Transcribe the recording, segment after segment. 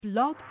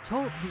Blog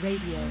Talk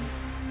Radio.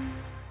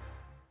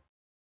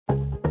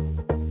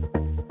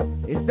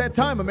 It's that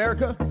time,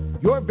 America.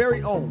 Your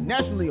very own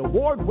nationally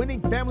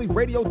award-winning family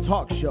radio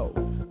talk show,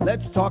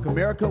 Let's Talk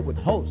America with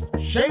host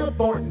Shayla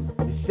Thornton,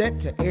 is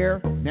set to air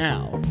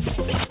now.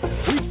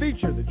 We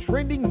feature the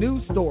trending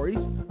news stories,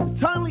 the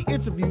timely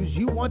interviews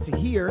you want to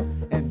hear,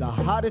 and the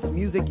hottest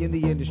music in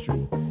the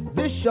industry.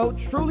 This show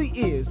truly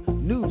is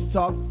news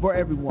talk for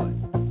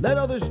everyone. Let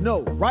others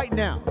know right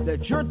now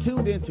that you're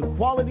tuned into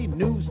quality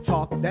news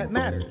talk that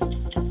matters.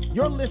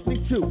 You're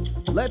listening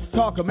to Let's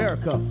Talk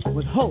America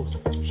with host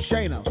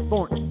Shayna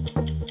Thornton.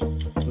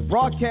 The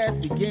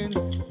broadcast begins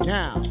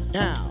now.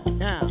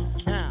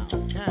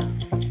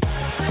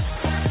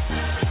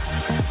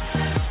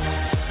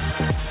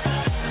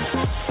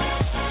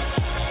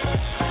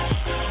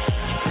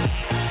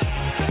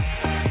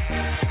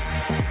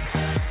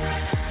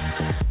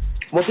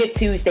 Well, good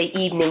Tuesday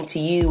evening to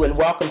you, and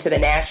welcome to the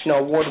national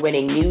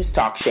award-winning news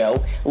talk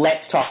show,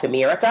 Let's Talk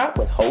America,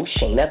 with host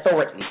Shayna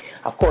Thornton.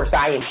 Of course,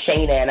 I am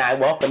Shayna, and I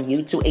welcome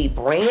you to a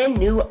brand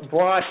new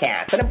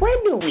broadcast and a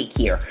brand new week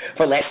here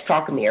for Let's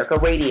Talk America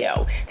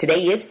Radio. Today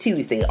is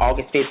Tuesday,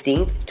 August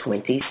 15th,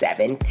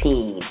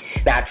 2017.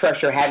 Now, I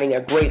trust you're having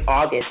a great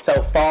August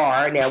so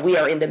far. Now, we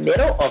are in the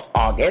middle of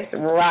August,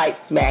 right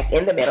smack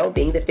in the middle,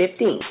 being the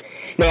 15th.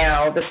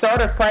 Now, the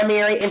start of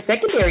primary and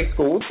secondary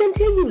schools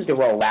continues to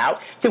roll out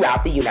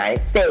throughout the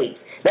United States.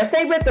 Now,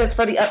 stay with us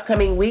for the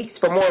upcoming weeks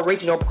for more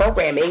original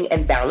programming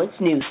and balanced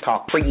news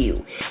talk for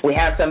you. We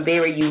have some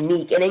very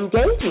unique and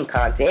engaging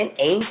content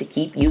aimed to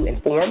keep you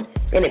informed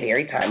in a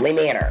very timely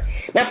manner.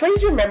 Now,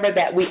 please remember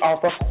that we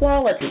offer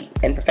quality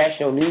and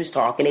professional news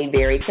talk in a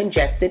very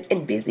congested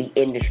and busy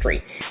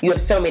industry. You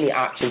have so many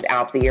options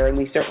out there, and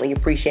we certainly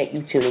appreciate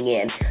you tuning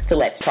in to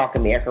Let's Talk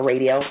America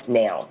Radio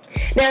now.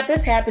 Now, if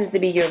this happens to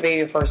be your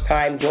very first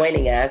time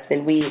joining us,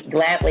 then we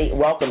gladly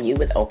welcome you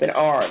with open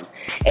arms,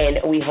 and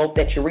we hope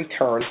that you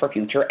return for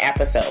future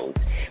episodes.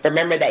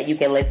 Remember that you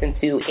can listen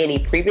to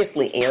any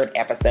previously aired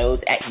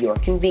episodes at your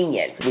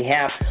convenience. We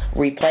have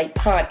replay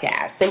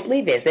podcasts.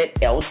 Simply visit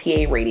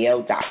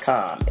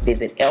ltaradio.com.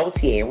 Visit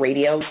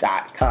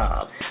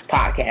ltaradio.com.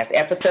 Podcast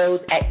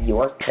episodes at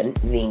your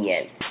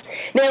convenience.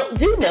 Now,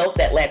 do note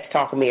that Let's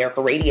Talk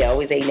America Radio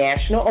is a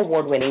national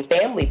award-winning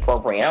family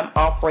program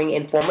offering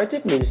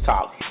informative news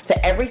talk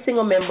to every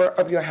single member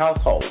of your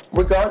household,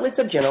 regardless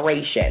of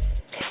generation.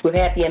 We've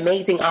had the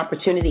amazing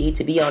opportunity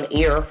to be on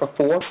air for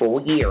 4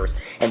 full years,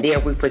 and there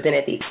we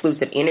presented the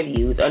exclusive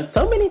interviews on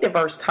so many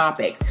diverse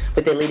topics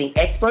with the leading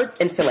experts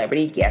and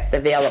celebrity guests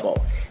available.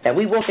 Now,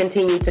 we will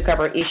continue to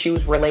cover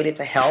issues related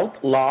to health,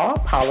 law,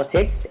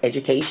 politics,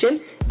 education,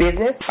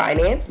 business,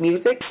 finance,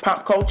 music,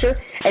 pop culture,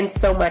 and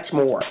so much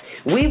more.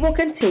 We will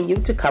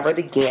continue to cover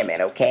the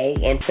gamut, okay?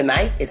 And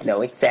tonight is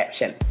no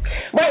exception.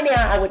 Right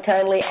now, I would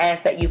kindly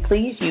ask that you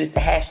please use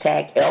the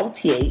hashtag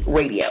LTA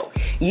Radio.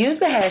 Use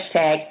the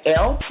hashtag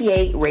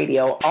LTA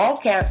Radio, all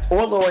caps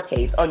or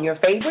lowercase, on your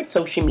favorite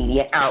social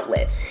media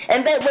outlet.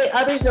 And that way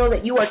others know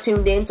that you are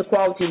tuned in to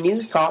quality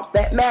news talk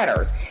that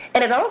matters.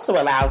 And it also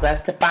allows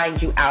us to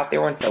find you out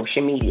there on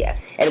social media.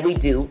 And we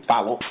do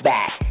follow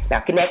back.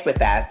 Now, connect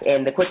with us.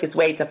 And the quickest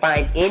way to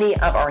find any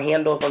of our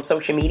handles on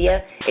social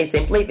media is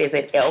simply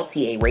visit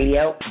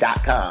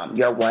ltaradio.com,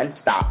 your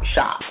one-stop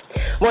shop.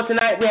 Well,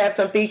 tonight we have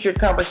some featured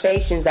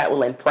conversations that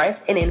will impress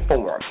and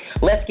inform.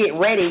 Let's get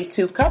ready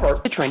to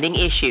cover the trending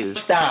issues.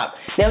 Stop.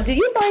 Now, do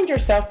you find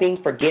yourself being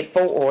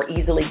forgetful or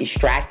easily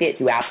distracted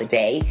throughout the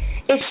day?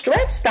 Is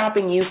stress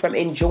stopping you from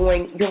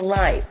enjoying your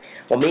life?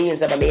 Well,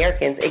 millions of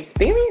Americans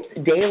experience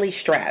daily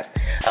stress.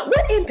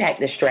 What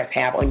impact does stress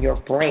have on your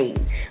brain?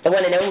 The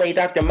one and only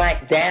Dr.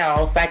 Mike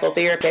Dow,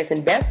 psychotherapist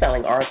and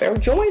best-selling author,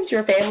 joins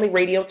your family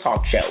radio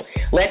talk show,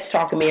 Let's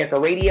Talk America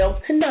Radio,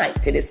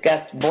 tonight to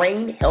discuss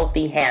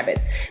brain-healthy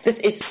habits. This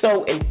is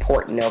so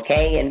important,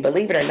 okay? And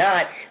believe it or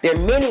not, there are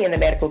many in the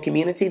medical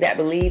community that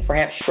believe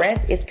perhaps stress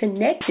is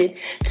connected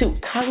to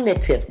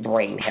cognitive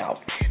brain health.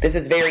 This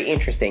is very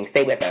interesting.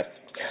 Stay with us.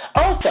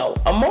 Also,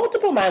 a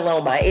multiple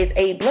myeloma is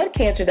a blood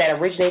cancer that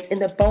originates in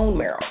the bone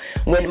marrow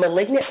when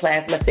malignant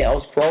plasma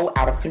cells grow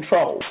out of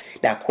control.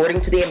 Now,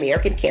 according to the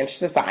American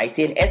Cancer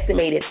Society, an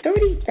estimated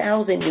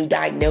 30,000 new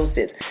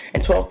diagnoses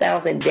and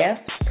 12,000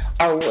 deaths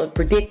are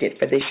predicted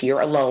for this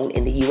year alone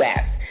in the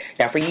U.S.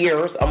 Now, for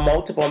years, a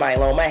multiple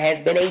myeloma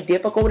has been a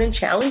difficult and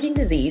challenging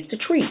disease to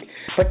treat,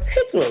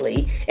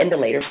 particularly in the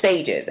later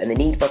stages, and the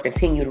need for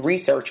continued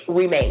research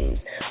remains.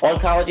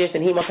 Oncologist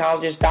and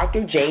hematologist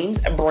Dr. James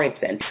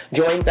Brinson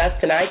joins us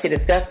tonight to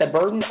discuss the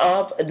burden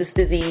of this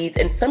disease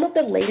and some of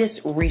the latest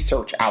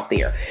research out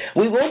there.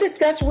 We will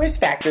discuss risk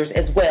factors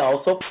as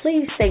well, so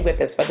please stay with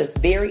us for this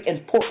very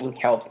important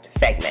health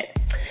segment.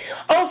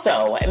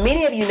 Also,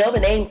 many of you know the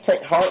name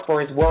Clint Hart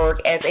for his work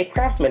as a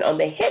craftsman on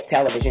the hit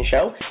television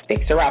show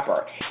Fixer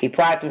Upper. He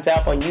prides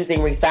himself on using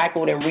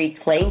recycled and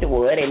reclaimed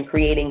wood and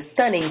creating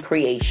stunning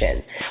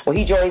creations. Well,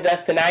 he joins us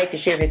tonight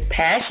to share his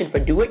passion for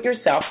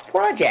do-it-yourself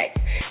projects.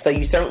 So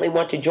you certainly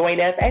want to join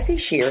us as he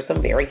shares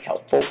some very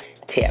helpful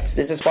tips.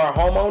 This is for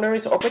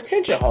homeowners or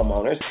potential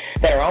homeowners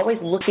that are always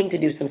looking to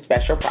do some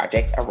special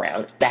projects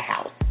around the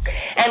house.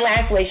 And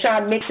lastly,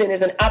 Sean Mixon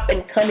is an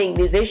up-and-coming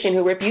musician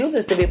who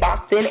refuses to be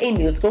boxed in a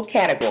musical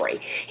category.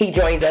 He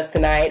joins us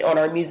tonight on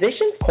our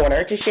Musician's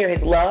Corner to share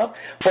his love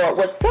for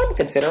what some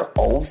consider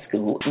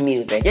old-school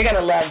music. You're going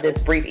to love this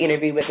brief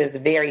interview with this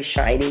very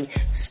shining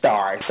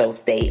star, so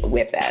stay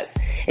with us.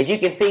 As you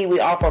can see, we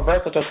offer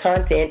versatile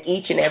content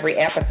each and every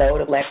episode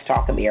of Let's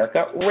Talk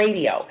America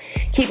Radio.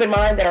 Keep in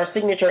mind that our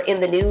signature In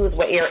the News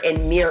will air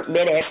in mere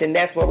minutes, and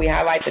that's where we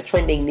highlight the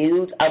trending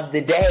news of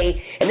the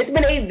day. And it's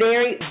been a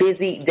very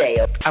busy day.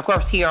 Of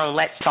course, here on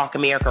Let's Talk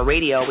America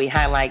Radio, we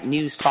highlight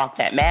news talk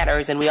that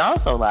matters, and we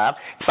also love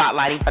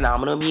spotlighting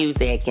phenomenal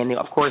music. And,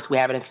 of course, we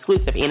have an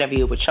exclusive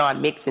interview with Sean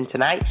Mixon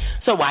tonight,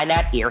 so why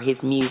not hear his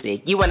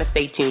music? You want to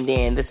stay tuned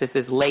in. This is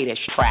his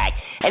latest track,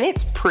 and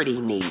it's pretty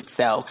neat,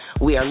 so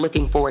we are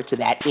looking forward to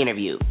that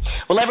interview.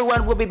 Well,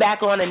 everyone, we'll be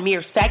back on in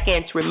mere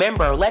seconds.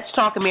 Remember, Let's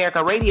Talk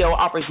America Radio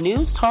offers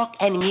news, talk,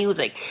 and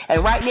music,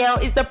 and right now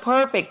is the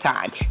perfect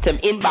time to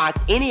inbox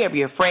any of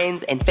your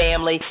friends and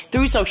family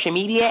through social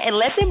media and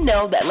let them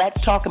know that Let's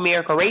Talk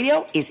America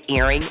Radio is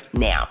airing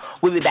now.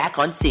 We'll be back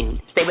on soon.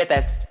 Stay with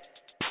us.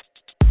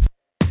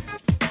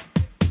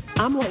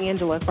 I'm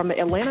LaAngela from the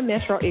Atlanta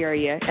metro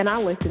area, and I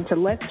listen to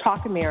Let's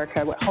Talk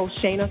America with host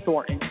Shana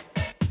Thornton.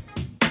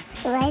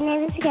 My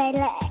name is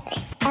Kayla.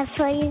 I'm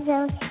 4 years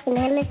old, and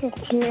I listen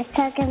to Let's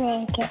Talk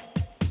America.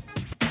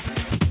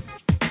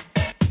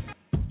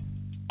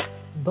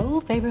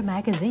 Bold Favor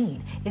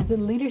Magazine is the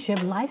leadership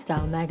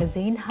lifestyle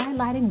magazine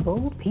highlighting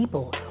bold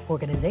people,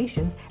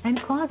 organizations, and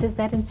causes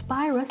that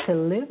inspire us to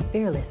live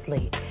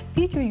fearlessly.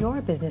 Feature your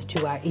business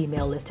to our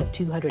email list of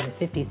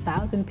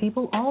 250,000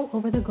 people all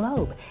over the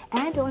globe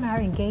and on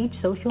our engaged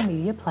social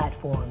media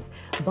platforms.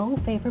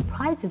 Bold Favor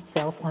prides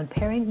itself on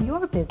pairing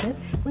your business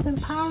with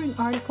empowering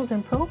articles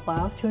and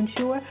profiles to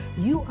ensure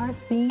you are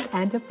seen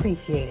and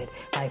appreciated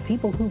by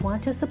people who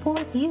want to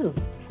support you.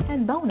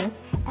 And bonus,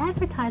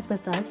 advertise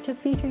with us to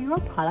feature your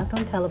product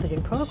on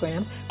television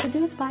programs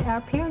produced by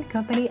our parent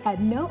company at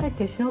no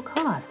additional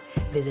cost.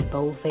 Visit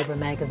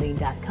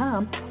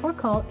boldfavormagazine.com or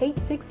call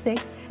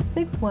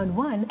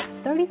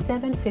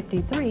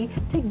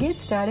 866-611-3753 to get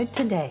started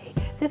today.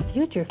 The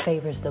future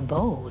favors the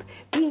bold.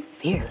 Be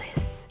fearless.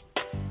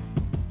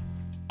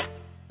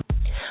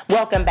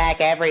 Welcome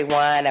back,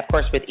 everyone. Of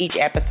course, with each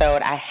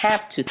episode, I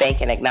have to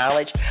thank and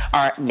acknowledge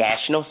our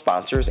national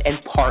sponsors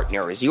and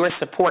partners. Your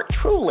support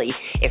truly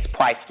is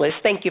priceless.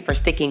 Thank you for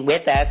sticking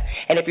with us.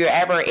 And if you're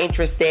ever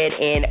interested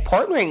in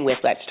partnering with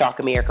Let's Talk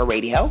America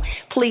Radio,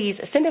 please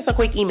send us a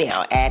quick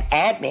email at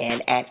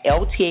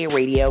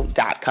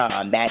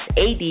admin@ltaradio.com. That's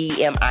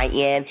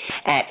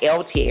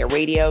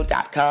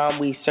ADMIN@ltaradio.com.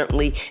 We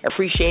certainly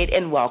appreciate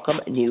and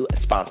welcome new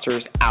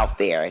sponsors out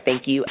there.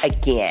 Thank you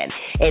again.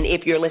 And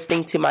if you're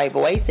listening to my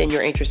voice and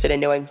you're interested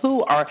in knowing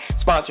who our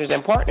sponsors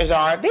and partners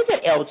are,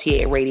 visit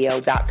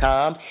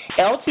LTARadio.com,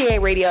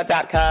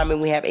 LTARadio.com,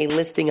 and we have a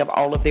listing of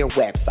all of their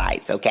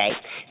websites, okay?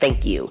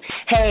 Thank you.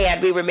 Hey,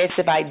 I'd be remiss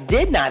if I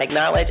did not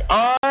acknowledge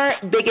our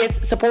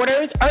biggest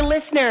supporters, our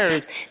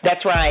listeners.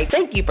 That's right.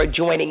 Thank you for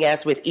joining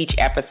us with each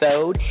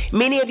episode.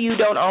 Many of you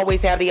don't always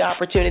have the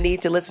opportunity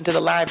to listen to the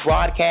live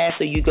broadcast,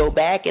 so you go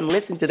back and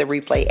listen to the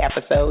replay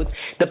episodes,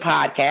 the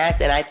podcast,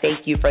 and I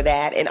thank you for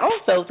that. And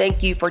also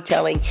thank you for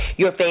telling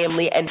your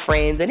family and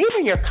friends and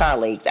even your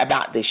colleagues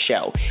about this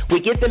show.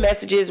 We get the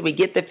messages, we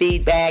get the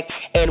feedback,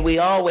 and we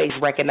always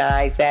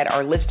recognize that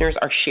our listeners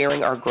are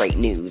sharing our great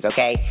news,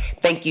 okay?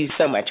 Thank you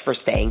so much for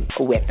staying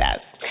with us.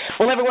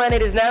 Well, everyone,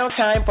 it is now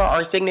time for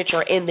our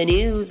signature In the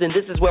News, and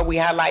this is where we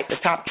highlight the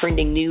top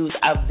trending news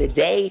of the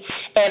day.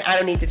 And I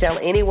don't need to tell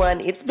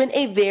anyone, it's been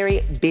a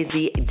very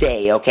busy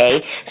day,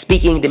 okay?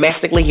 Speaking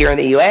domestically here in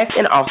the U.S.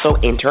 and also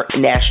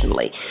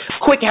internationally.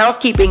 Quick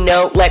housekeeping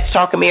note, Let's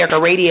Talk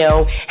America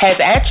Radio has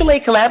actually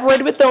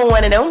collaborated with the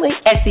one and only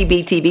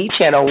SCB-TV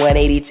Channel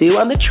 182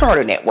 on the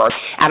Charter Network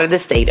out of the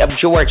state of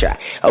Georgia,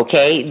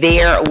 okay?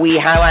 There we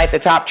highlight the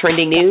top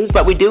trending news,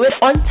 but we do it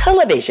on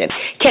television.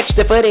 Catch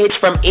the footage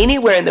from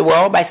anywhere in the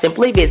world by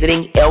simply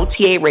visiting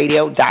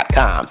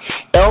LTARadio.com.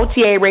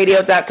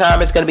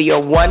 LTARadio.com is going to be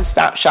your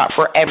one-stop shop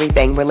for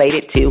everything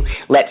related to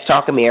Let's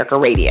Talk America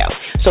Radio.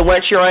 So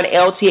once you're on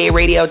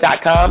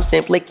LTARadio.com,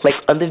 simply click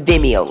on the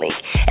Vimeo link,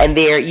 and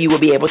there you will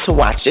be able to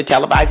watch the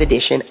televised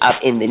edition of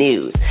In the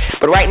News.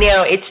 But right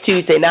now, it's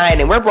Tuesday night,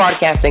 and we're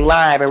broadcasting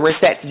live, and we're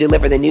set to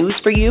deliver the news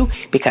for you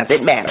because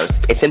it matters.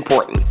 It's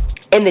important.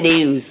 In the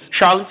news,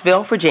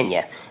 Charlottesville,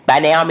 Virginia. By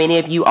now, many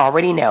of you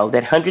already know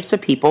that hundreds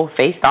of people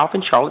faced off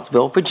in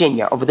Charlottesville,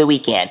 Virginia over the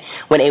weekend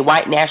when a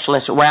white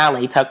nationalist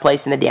rally took place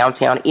in the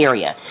downtown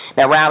area.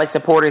 Now, rally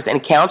supporters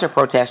and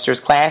counter-protesters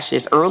clashed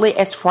as early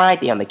as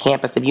Friday on the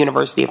campus of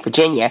University of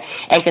Virginia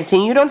and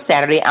continued on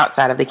Saturday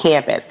outside of the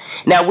campus.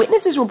 Now,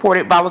 witnesses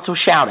reported volatile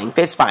shouting,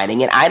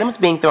 fist-fighting, and items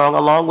being thrown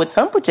along with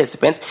some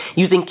participants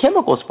using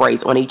chemical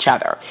sprays on each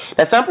other.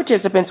 Now, some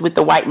participants with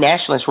the white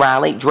nationalist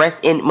rally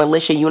dressed in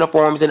militia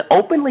uniforms and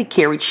openly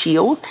carried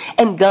shields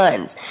and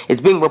guns.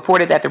 It's being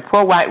reported that the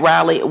pro-white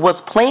rally was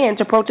planned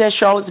to protest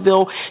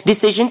Charlottesville's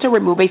decision to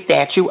remove a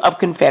statue of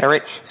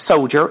Confederate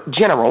soldier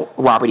General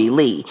Robert E.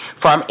 Lee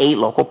from a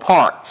local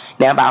park.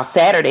 Now, by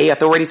Saturday,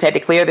 authorities had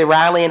declared the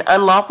rally an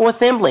unlawful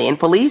assembly, and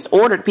police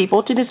ordered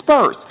people to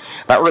disperse.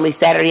 By early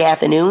Saturday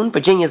afternoon,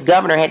 Virginia's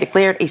governor had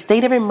declared a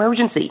state of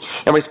emergency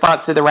in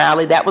response to the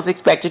rally that was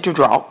expected to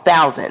draw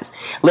thousands.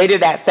 Later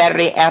that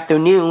Saturday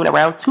afternoon,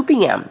 around 2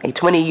 p.m., a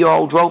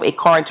 20-year-old drove a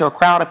car into a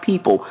crowd of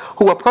people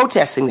who were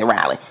protesting the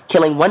rally,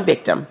 killing one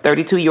victim,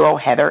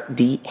 32-year-old Heather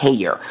D.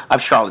 Heyer of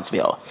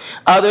Charlottesville.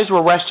 Others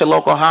were rushed to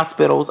local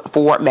hospitals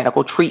for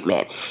medical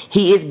treatment.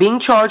 He is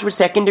being charged with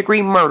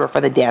second-degree murder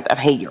for the death of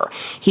Heyer.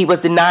 He was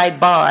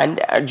denied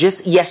bond just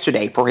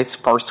yesterday for his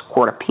first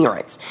court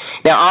appearance.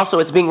 Now, also,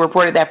 it's being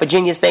reported that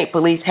Virginia State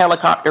Police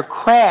helicopter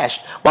crashed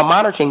while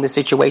monitoring the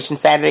situation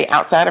Saturday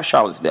outside of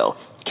Charlottesville,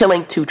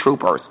 killing 2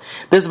 troopers.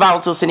 This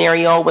volatile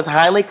scenario was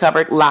highly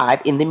covered live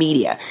in the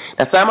media.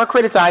 Now, some are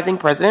criticizing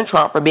President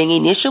Trump for being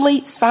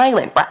initially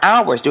silent for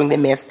hours during the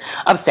midst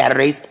of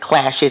Saturday's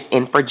clashes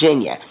in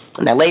Virginia.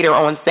 Now, later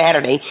on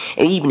Saturday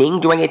evening,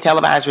 during a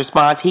televised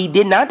response, he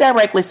did not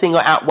directly single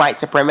out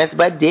white supremacists,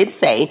 but did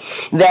say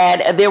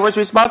that there was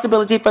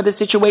responsibility for the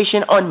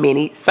situation on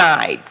many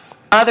sides.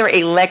 Other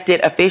elected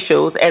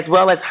officials, as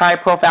well as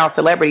high-profile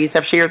celebrities,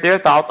 have shared their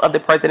thoughts of the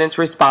president's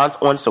response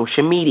on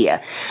social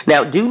media.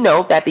 Now, do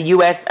note that the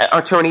U.S.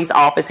 Attorney's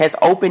Office has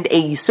opened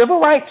a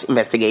civil rights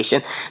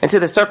investigation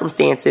into the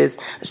circumstances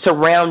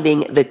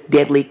surrounding the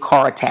deadly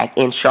car attack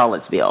in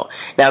Charlottesville.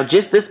 Now,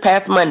 just this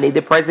past Monday,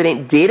 the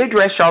president did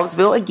address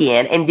Charlottesville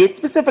again and did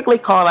specifically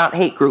call out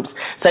hate groups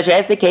such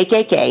as the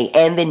KKK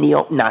and the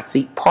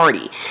Neo-Nazi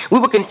Party. We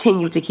will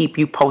continue to keep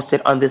you posted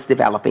on this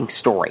developing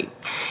story.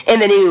 In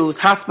the news,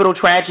 hospital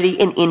tragedy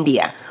in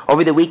India.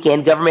 Over the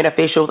weekend, government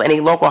officials and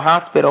a local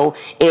hospital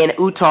in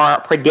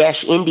Uttar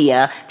Pradesh,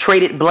 India,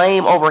 traded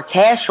blame over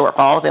cash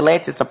shortfalls and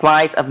led to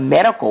supplies of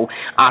medical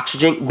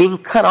oxygen being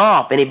cut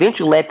off and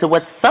eventually led to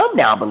what some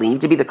now believe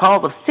to be the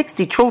cause of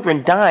 60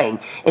 children dying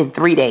in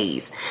 3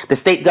 days. The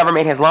state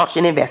government has launched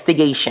an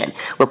investigation.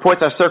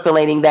 Reports are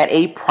circulating that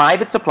a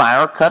private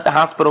supplier cut the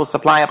hospital's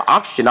supply of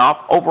oxygen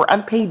off over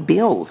unpaid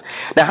bills.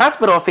 The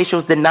hospital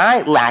officials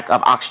denied lack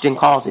of oxygen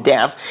caused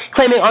deaths,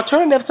 claiming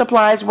alternative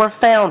supplies were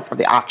found for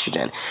the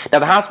oxygen. Now,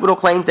 the hospital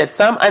claims that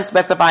some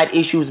unspecified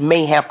issues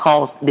may have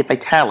caused the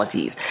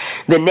fatalities.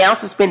 The now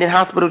suspended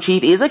hospital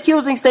chief is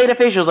accusing state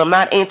officials of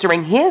not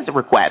answering his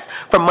request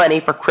for money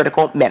for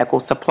critical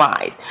medical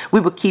supplies. We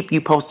will keep you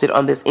posted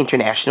on this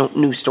international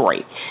news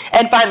story.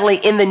 And finally,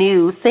 in the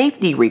news,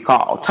 safety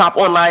recall. Top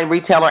online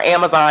retailer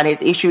Amazon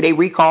has issued a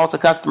recall to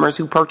customers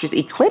who purchase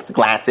Eclipse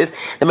glasses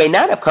that may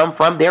not have come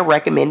from their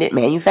recommended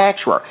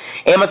manufacturer.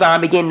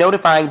 Amazon began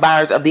notifying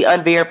buyers of the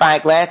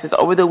unverified glasses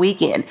over the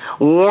weekend,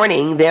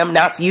 warning them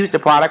not to use the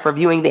product for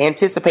viewing the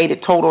anticipated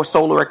total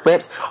solar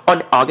eclipse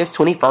on August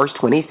 21st,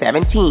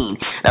 2017.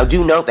 Now,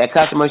 do note that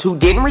customers who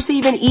didn't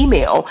receive an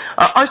email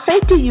are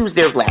safe to use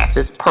their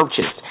glasses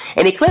purchased.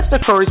 An eclipse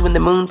occurs when the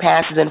moon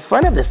passes in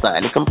front of the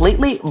sun,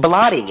 completely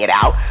blotting it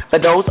out for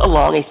those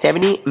along a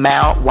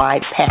 70-mile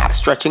wide path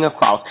stretching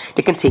across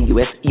the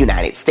contiguous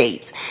United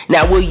States.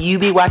 Now, will you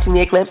be watching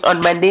the eclipse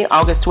on Monday,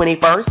 August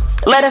 21st?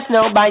 Let us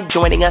know by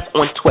joining us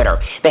on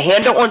Twitter. The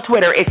handle on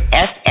Twitter is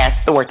SS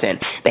Thornton.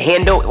 The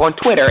handle on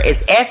Twitter is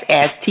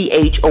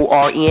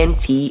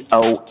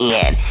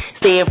SSTHORNTON.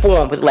 Stay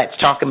informed with Let's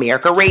Talk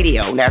America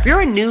Radio. Now, if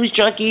you're a news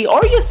junkie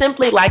or you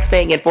simply like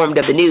staying informed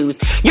of the news,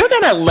 you're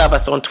going to love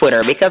us on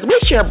Twitter because we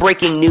share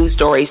breaking news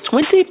stories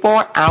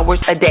 24 hours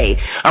a day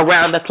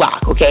around the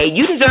clock, okay?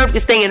 You deserve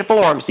to stay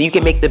informed so you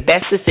can make the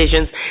best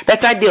decisions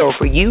that's ideal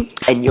for you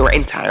and your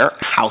entire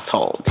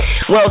household.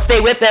 Well, stay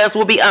with us.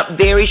 We'll be up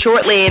very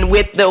shortly and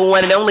with the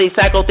one and only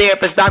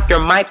psychotherapist, Dr.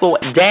 Michael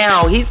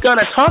Dow. He's going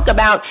to talk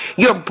about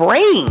your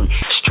brain,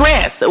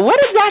 stress. What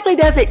exactly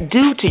does it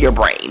do to your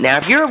brain? Now,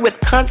 if you're with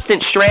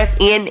constant stress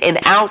in and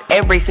out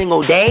every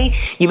single day,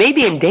 you may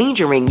be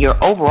endangering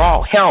your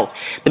overall health.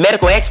 The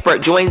medical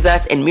expert joins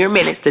us in mere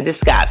minutes to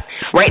discuss.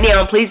 Right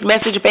now, please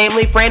message a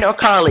family, friend, or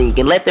colleague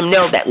and let them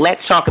know that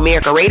Let's Talk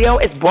America Radio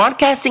is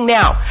broadcasting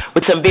now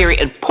with some very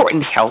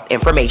important health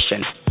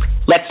information.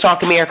 Let's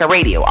Talk America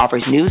Radio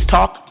offers news,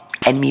 talk,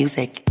 and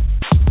music.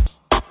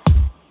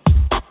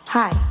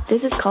 Hi,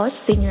 this is college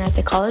senior at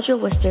the College of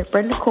Worcester,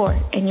 Brenda Core,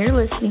 and you're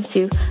listening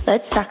to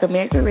Let's Talk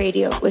America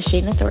Radio with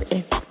Shana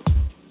Thornton.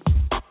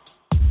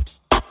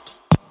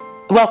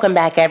 Welcome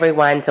back,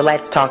 everyone, to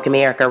Let's Talk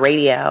America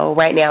Radio.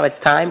 Right now it's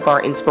time for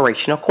our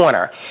Inspirational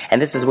Corner,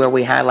 and this is where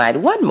we highlight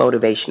one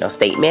motivational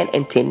statement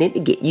intended to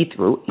get you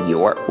through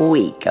your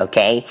week,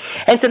 okay?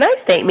 And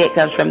tonight's statement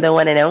comes from the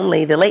one and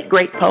only, the late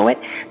great poet,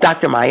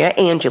 Dr. Maya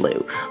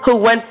Angelou, who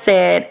once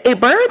said, "A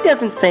bird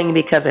doesn't sing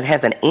because it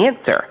has an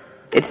answer.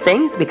 It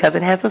sings because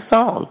it has a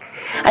song."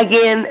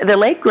 Again, the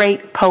late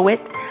great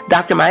poet,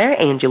 Dr. Maya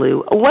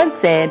Angelou, once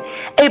said,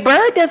 "A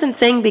bird doesn't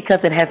sing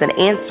because it has an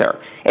answer.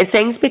 It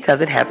sings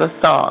because it has a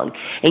song.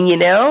 And you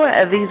know,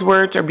 these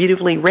words are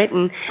beautifully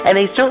written, and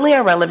they certainly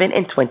are relevant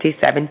in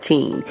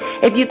 2017.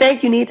 If you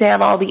think you need to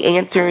have all the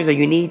answers or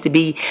you need to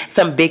be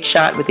some big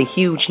shot with a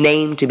huge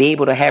name to be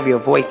able to have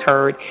your voice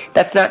heard,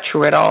 that's not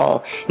true at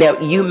all. Now,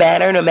 you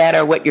matter no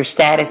matter what your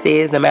status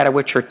is, no matter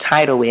what your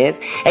title is,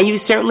 and you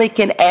certainly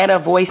can add a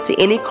voice to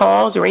any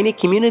cause or any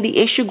community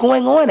issue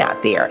going on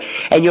out there.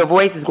 And your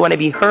voice is going to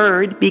be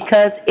heard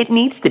because it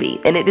needs to be,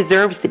 and it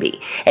deserves to be.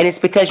 And it's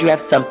because you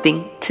have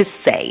something to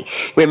say.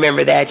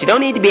 Remember that. You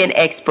don't need to be an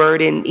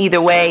expert in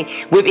either way.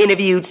 We've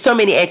interviewed so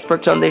many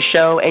experts on this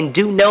show, and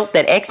do note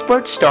that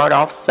experts start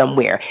off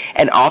somewhere,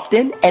 and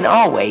often and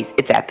always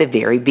it's at the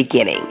very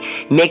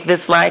beginning. Make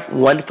this life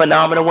one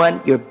phenomenal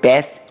one, your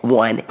best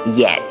one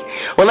yet.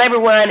 Well,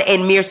 everyone,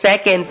 in mere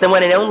seconds, the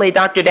one and only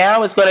Dr.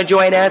 Dow is going to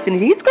join us,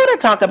 and he's going to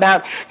talk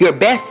about your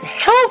best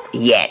health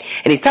yet.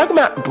 And he's talking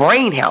about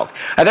brain health.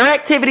 Are there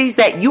activities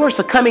that you are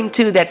succumbing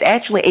to that's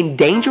actually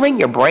endangering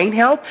your brain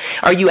health?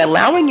 Are you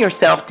allowing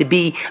yourself to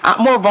be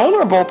more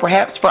vulnerable,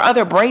 perhaps, for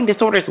other brain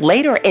disorders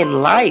later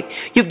in life?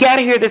 You've got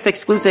to hear this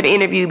exclusive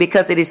interview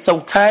because it is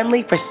so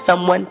timely for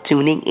someone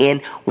tuning in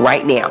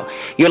right now.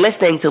 You're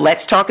listening to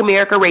Let's Talk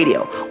America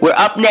Radio. We're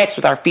up next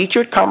with our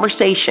featured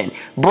conversation,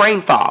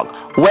 brain fog.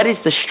 What is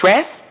the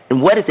stress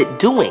and what is it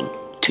doing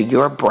to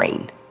your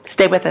brain?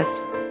 Stay with us.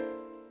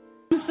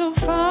 So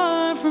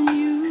far from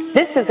you.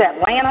 This is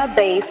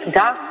Atlanta-based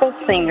gospel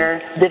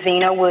singer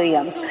Davina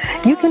Williams.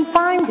 You can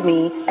find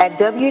me at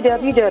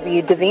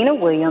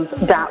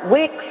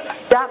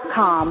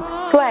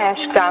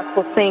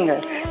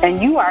www.davinawilliams.wix.com/gospel-singer.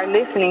 And you are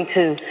listening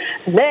to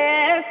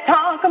Let's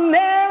Talk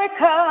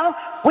America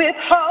with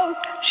host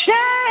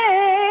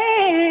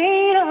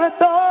Shana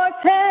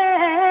Thornton.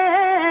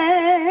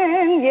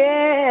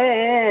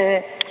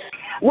 Yeah.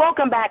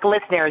 Welcome back,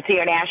 listeners, to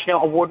your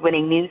national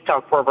award-winning news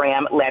talk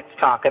program, Let's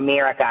Talk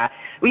America.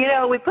 You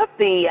know, we put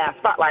the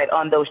spotlight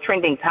on those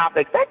trending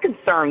topics that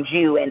concerns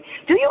you. And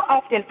do you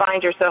often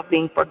find yourself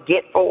being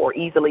forgetful or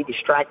easily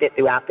distracted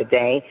throughout the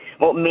day?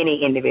 Well,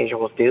 many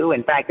individuals do.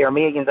 In fact, there are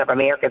millions of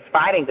Americans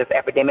fighting this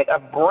epidemic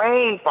of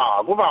brain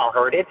fog. We've all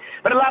heard it.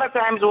 But a lot of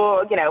times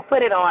we'll,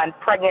 put it on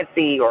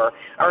pregnancy or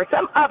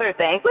some other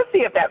things. Let's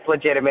see if that's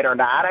legitimate or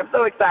not. I'm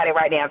so excited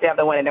right now to have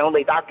the one and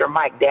only Dr.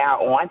 Mike Dow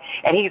on.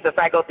 And he's a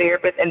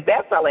psychotherapist and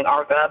best-selling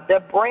author of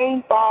The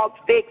Brain Fog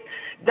Fix.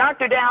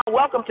 Dr. Dow,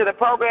 welcome to the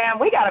program.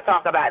 We got to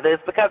talk about this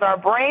because our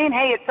brain,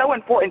 it's so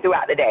important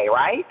throughout the day,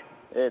 right?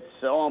 It's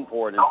so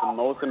important. It's the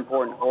most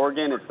important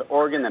organ. It's the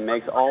organ that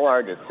makes all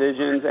our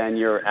decisions, and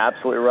you're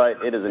absolutely right.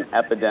 It is an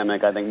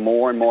epidemic. I think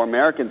more and more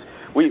Americans,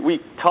 we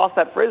toss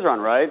that phrase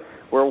around, right?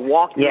 We're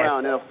walking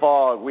around in a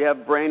fog. We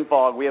have brain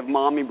fog. We have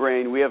mommy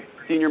brain. We have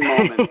senior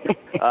moments.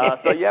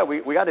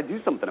 We got to do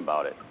something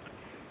about it.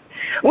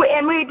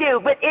 And we do,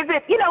 but is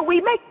it,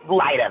 we make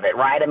light of it,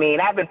 right? I mean,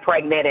 I've been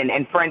pregnant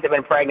and friends have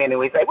been pregnant, and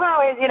we say,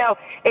 well,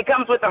 it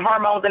comes with the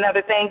hormones and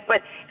other things,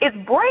 but is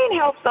brain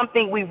health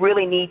something we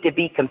really need to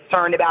be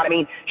concerned about? I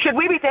mean, should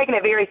we be taking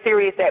it very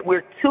serious that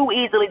we're too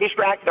easily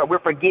distracted or we're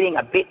forgetting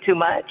a bit too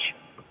much?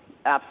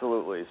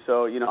 Absolutely.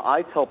 So,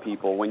 I tell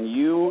people when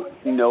you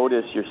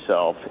notice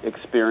yourself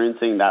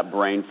experiencing that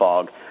brain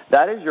fog,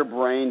 that is your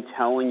brain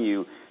telling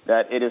you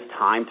that it is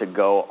time to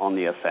go on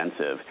the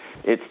offensive.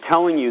 It's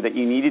telling you that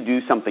you need to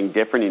do something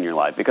different in your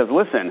life. Because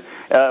listen,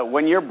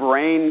 when your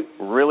brain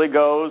really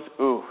goes,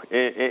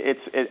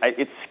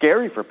 it's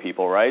scary for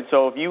people, right?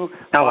 So if you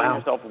find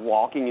yourself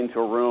walking into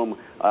a room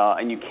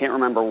and you can't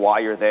remember why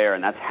you're there,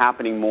 and that's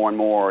happening more and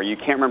more, or you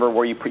can't remember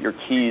where you put your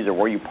keys or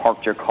where you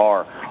parked your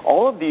car,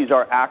 all of these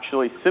are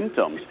actually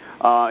symptoms.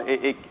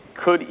 It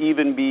could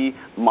even be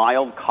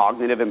mild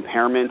cognitive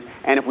impairment,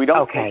 and if we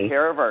don't take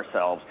care of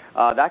ourselves,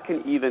 that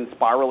can even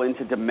spiral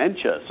into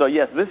dementia. So,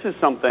 yes, this is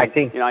something,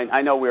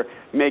 I know we're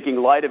making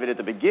light of it at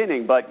the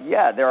beginning, but,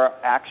 there are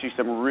actually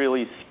some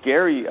really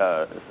scary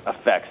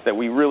effects that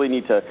we really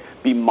need to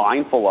be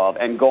mindful of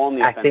and go on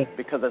the offensive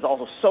because there's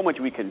also so much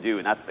we can do,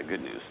 and that's the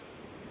good news.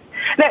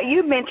 Now,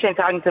 you mentioned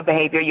cognitive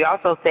behavior. You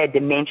also said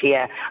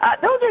dementia.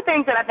 Those are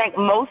things that I think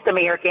most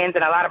Americans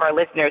and a lot of our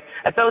listeners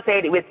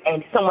associate with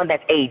someone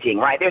that's aging,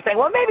 right? They're saying,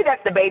 well, maybe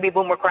that's the baby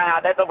boomer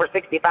crowd. That's over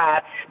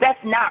 65. That's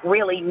not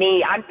really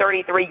me. I'm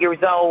 33 years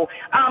old.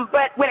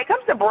 But when it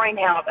comes to brain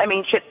health, I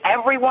mean, should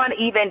everyone,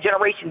 even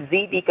Generation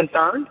Z, be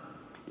concerned?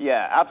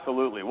 Yeah,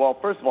 absolutely. Well,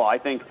 first of all, I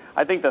think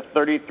the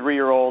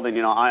 33-year-old, and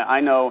I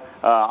know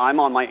I'm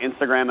on my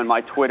Instagram and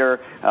my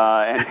Twitter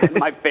and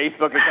my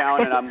Facebook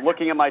account, and I'm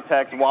looking at my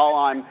text while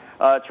I'm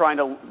trying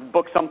to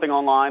book something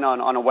online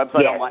on a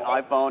website on my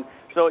iPhone.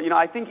 So,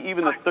 I think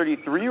even the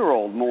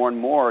 33-year-old more and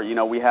more,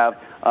 we have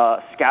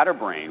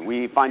scatterbrain.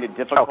 We find it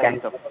difficult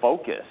to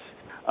focus.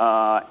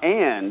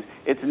 And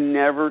it's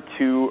never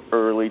too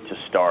early to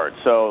start.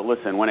 So,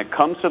 listen, when it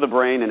comes to the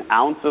brain, an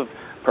ounce of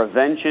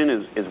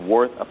prevention is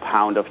worth a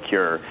pound of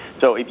cure.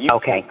 So if you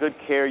take good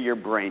care of your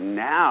brain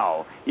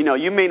now,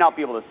 you may not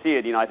be able to see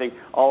it. I think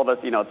all of us,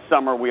 it's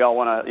summer, we all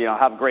want to,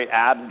 have great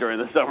abs during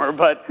the summer.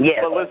 But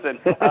listen,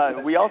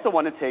 we also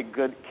want to take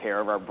good care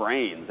of our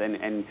brains,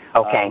 and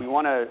we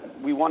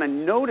want to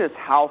notice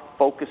how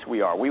focused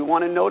we are. We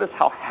want to notice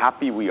how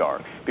happy we are,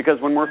 because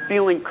when we're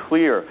feeling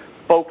clear,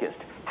 focused,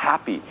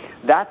 happy,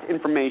 that's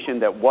information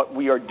that what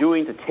we are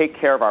doing to take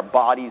care of our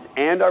bodies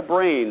and our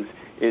brains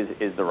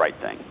is the right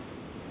thing.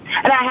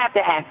 And I have to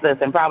ask this,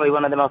 and probably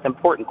one of the most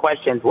important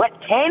questions, what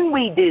can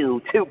we do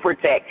to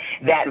protect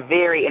that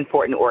very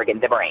important organ,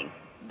 the brain?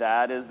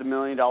 That is the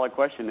million-dollar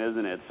question,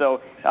 isn't it? So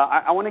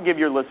I want to give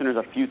your listeners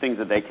a few things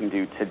that they can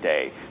do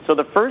today. So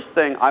the first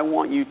thing, I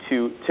want you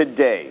to,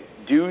 today,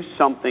 do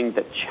something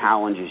that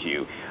challenges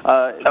you.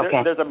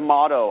 There's a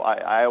motto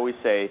I always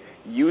say,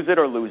 use it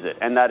or lose it,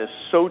 and that is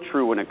so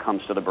true when it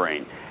comes to the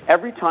brain.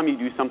 Every time you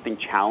do something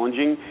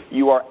challenging,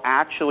 you are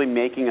actually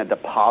making a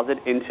deposit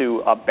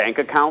into a bank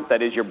account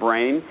that is your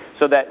brain,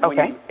 so that when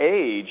you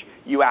age,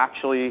 you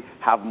actually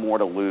have more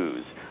to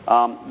lose.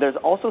 There's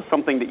also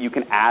something that you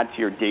can add to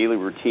your daily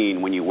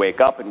routine when you wake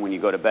up and when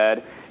you go to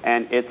bed,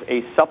 and it's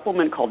a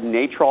supplement called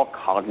Natral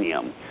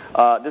Cognium.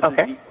 This is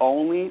the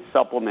only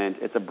supplement,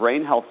 it's a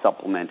brain health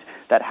supplement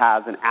that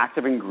has an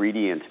active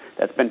ingredient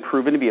that's been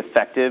proven to be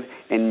effective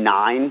in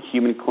 9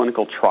 human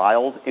clinical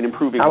trials in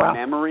improving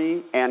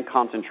memory and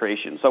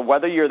concentration. So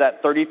whether you're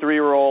that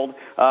 33-year-old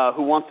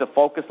who wants to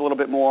focus a little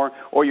bit more,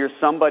 or you're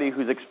somebody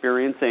who's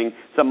experiencing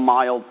some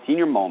mild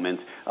senior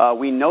moments,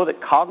 we know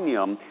that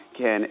Cognium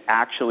can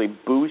actually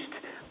boost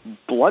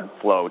blood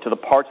flow to the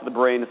parts of the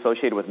brain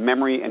associated with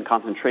memory and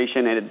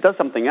concentration, and it does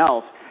something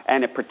else,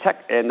 and it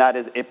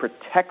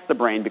protects the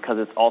brain because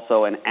it's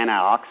also an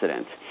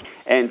antioxidant.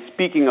 And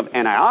speaking of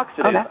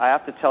antioxidants, I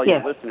have to tell you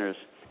listeners,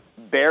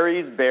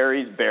 berries,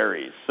 berries,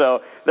 berries. So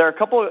there are a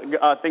couple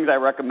of things I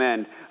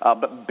recommend,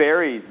 but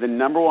berries, the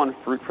number one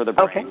fruit for the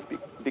brain,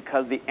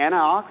 because the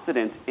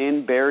antioxidants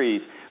in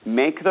berries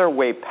make their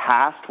way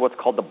past what's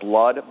called the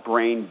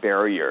blood-brain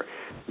barrier.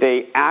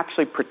 They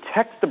actually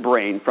protect the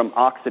brain from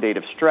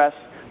oxidative stress,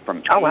 from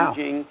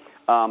aging.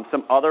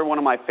 Some other one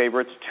of my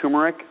favorites,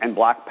 turmeric and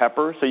black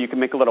pepper. So you can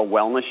make a little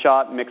wellness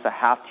shot, mix a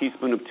half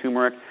teaspoon of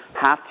turmeric,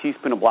 half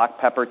teaspoon of black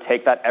pepper,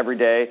 take that every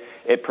day.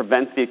 It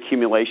prevents the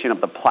accumulation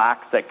of the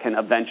plaques that can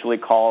eventually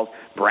cause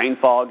brain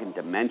fog and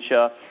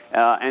dementia.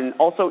 And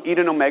also eat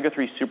an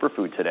omega-3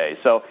 superfood today.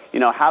 So,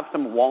 have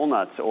some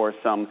walnuts or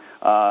some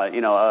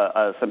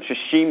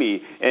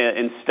sashimi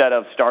instead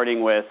of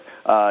starting with,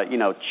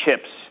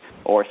 chips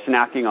or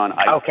snacking on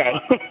ice.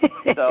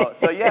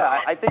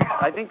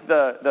 I think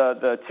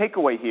the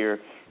takeaway here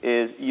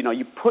is,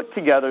 you put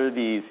together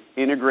these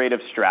integrative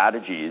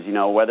strategies,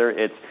 whether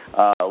it's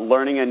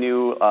learning a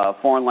new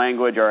foreign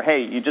language, or,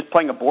 hey, you're just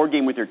playing a board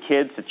game with your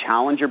kids to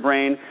challenge your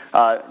brain,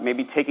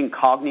 maybe taking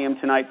Cognium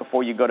tonight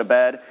before you go to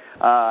bed,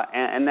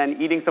 and then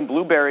eating some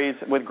blueberries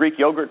with Greek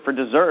yogurt for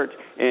dessert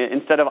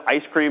instead of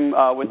ice cream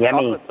with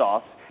chocolate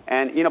sauce.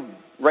 And,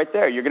 right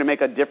there, you're going to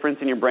make a difference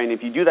in your brain.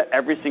 If you do that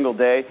every single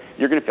day,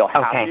 you're going to feel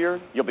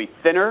happier. You'll be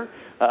thinner,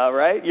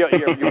 right? Your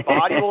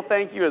body will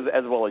thank you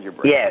as well as your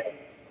brain. Yes.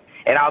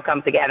 It all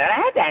comes together. And I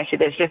had to ask you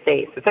this, just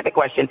a specific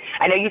question.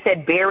 I know you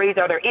said berries.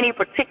 Are there any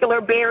particular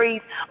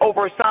berries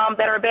over some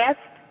that are best?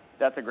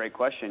 That's a great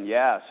question,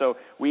 yeah. So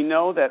we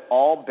know that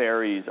all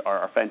berries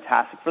are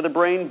fantastic for the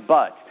brain,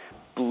 but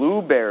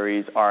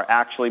blueberries are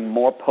actually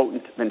more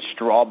potent than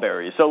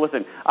strawberries. So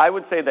listen, I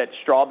would say that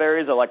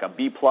strawberries are like a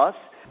B+,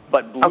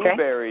 but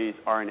blueberries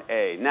are an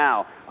A.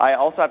 Now, I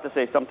also have to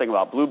say something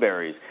about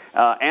blueberries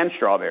and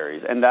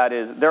strawberries, and that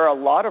is there are a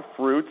lot of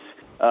fruits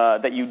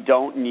that you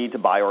don't need to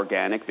buy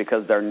organic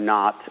because they're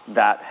not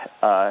that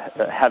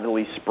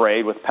heavily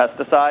sprayed with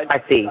pesticides.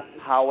 I see.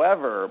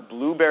 However,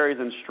 blueberries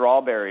and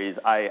strawberries,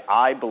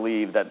 I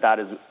believe that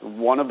is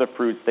one of the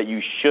fruits that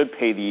you should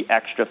pay the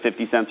extra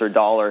 50 cents or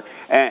 $1.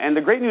 And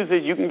the great news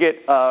is you can get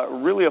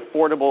really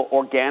affordable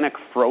organic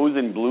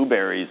frozen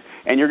blueberries,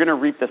 and you're going to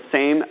reap the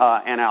same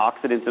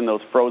antioxidants in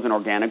those frozen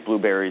organic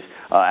blueberries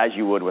as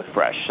you would with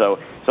fresh. So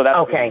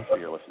that's good for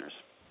your listeners.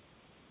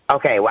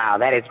 Okay, wow,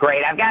 that is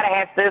great. I've got to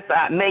ask this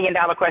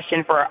million-dollar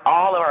question for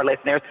all of our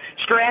listeners.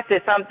 Stress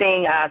is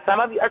something some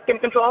of you can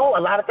control.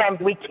 A lot of times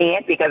we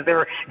can't because there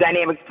are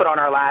dynamics put on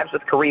our lives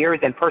with careers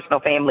and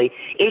personal family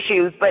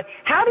issues. But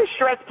how does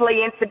stress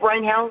play into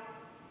brain health?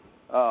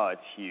 Oh,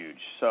 it's huge.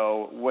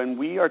 So when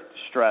we are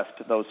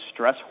stressed, those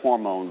stress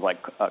hormones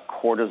like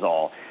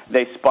cortisol,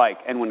 they spike.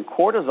 And when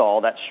cortisol,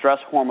 that stress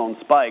hormone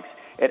spikes,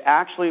 it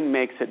actually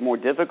makes it more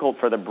difficult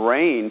for the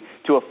brain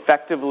to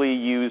effectively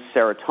use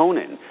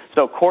serotonin.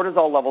 So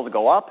cortisol levels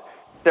go up,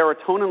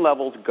 serotonin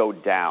levels go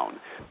down.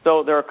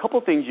 So there are a couple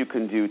things you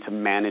can do to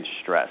manage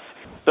stress.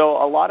 So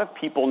a lot of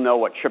people know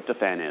what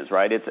tryptophan is,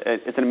 right? It's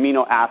an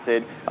amino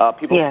acid.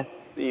 People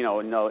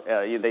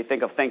they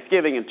think of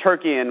Thanksgiving and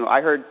turkey, and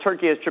I heard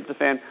turkey has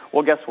tryptophan.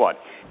 Well, guess what?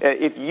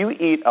 If you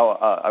eat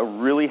a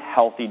really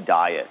healthy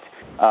diet,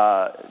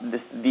 the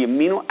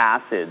amino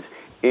acids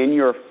in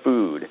your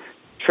food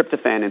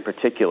tryptophan in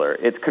particular.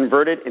 It's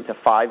converted into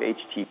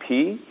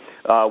 5-HTP,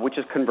 which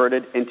is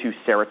converted into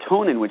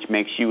serotonin, which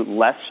makes you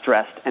less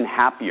stressed and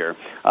happier.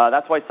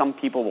 That's why some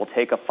people will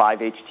take a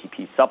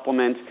 5-HTP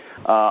supplement.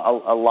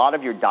 A lot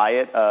of your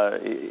diet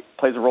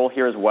plays a role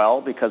here as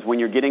well, because when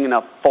you're getting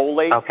enough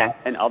folate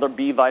and other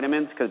B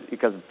vitamins,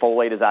 because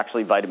folate is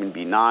actually vitamin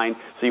B9,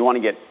 so you want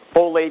to get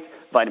folate,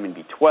 vitamin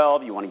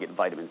B12, you want to get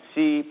vitamin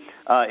C.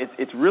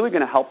 It's really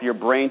going to help your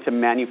brain to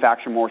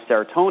manufacture more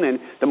serotonin.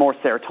 The more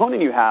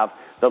serotonin you have,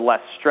 the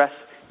less stress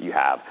you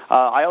have.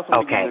 I also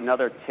want to give you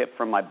another tip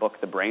from my book,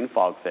 The Brain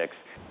Fog Fix,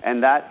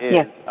 and that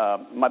is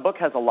my book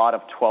has a lot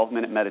of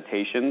 12-minute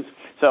meditations.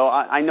 So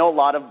I know a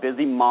lot of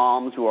busy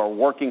moms who are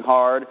working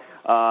hard,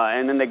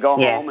 and then they go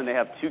home and they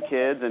have 2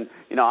 kids, and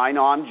I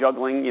know I'm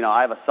juggling.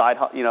 I have a side,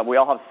 we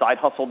all have side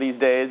hustle these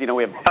days.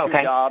 We have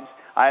 2 jobs.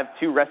 I have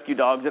 2 rescue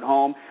dogs at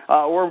home.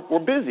 We're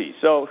busy.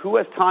 So who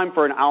has time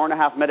for an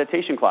hour-and-a-half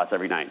meditation class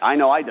every night? I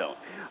know I don't.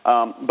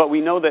 But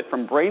we know that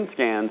from brain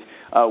scans,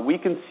 we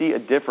can see a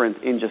difference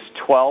in just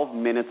 12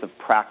 minutes of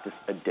practice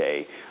a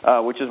day,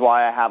 which is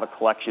why I have a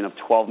collection of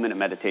 12-minute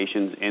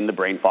meditations in the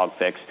Brain Fog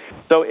Fix.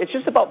 So it's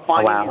just about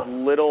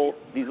finding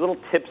these little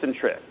tips and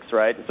tricks,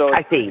 right? So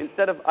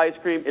instead of ice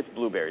cream, it's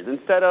blueberries.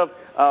 Instead of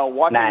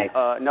watching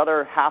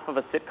another half of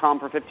a sitcom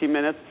for 15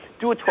 minutes,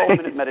 do a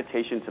 12-minute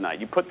meditation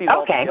tonight. You put these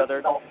all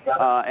together,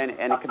 and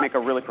it can make a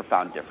really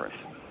profound difference.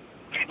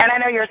 And I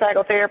know you're a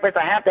psychotherapist.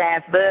 I have to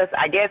ask this.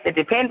 I guess it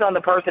depends on the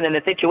person and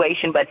the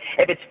situation, but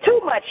if it's too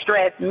much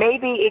stress,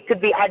 maybe it could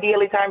be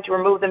ideally time to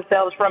remove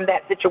themselves from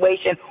that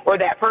situation or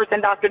that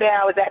person, Dr.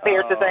 Dow. Is that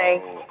fair to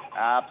say?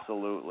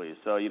 Absolutely.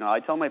 So, I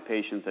tell my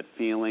patients that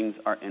feelings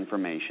are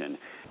information.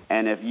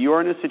 And if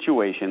you're in a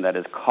situation that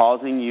is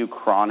causing you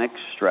chronic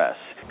stress,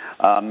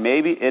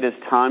 maybe it is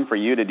time for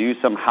you to do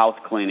some house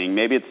cleaning.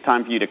 Maybe it's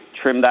time for you to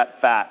trim that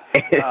fat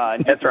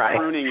and do some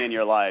pruning in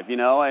your life,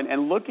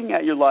 and looking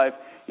at your life.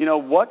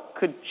 What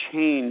could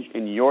change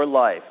in your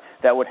life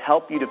that would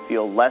help you to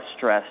feel less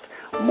stressed,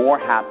 more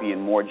happy,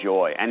 and more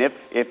joy? And if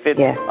it's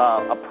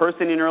a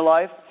person in your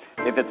life,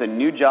 if it's a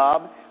new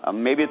job,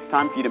 maybe it's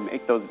time for you to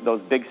make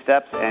those big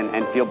steps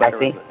and feel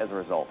better as a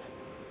result.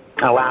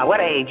 Oh, wow. What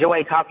a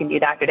joy talking to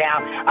you, Dr.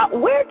 Dow.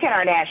 Where can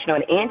our national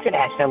and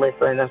international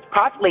listeners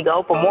possibly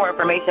go for more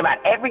information about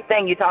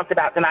everything you talked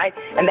about tonight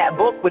and that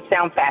book, which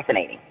sounds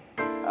fascinating?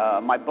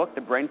 My book,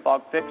 The Brain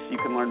Fog Fix, you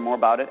can learn more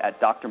about it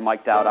at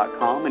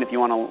drmikedow.com. And if you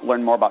want to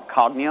learn more about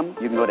Cognium,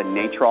 you can go to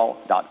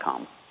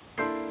natrol.com.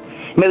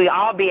 May we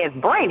all be as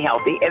brain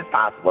healthy as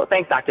possible.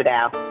 Thanks, Dr.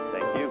 Dow.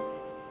 Thank you.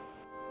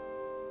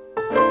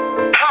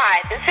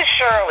 Hi, this is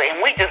Shirley, and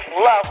we just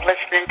love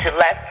listening to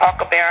Let's Talk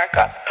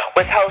America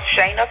with host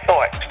Shana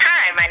Thornton.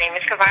 Hi, my name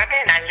is Kavarga,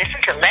 and I listen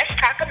to Let's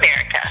Talk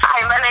America.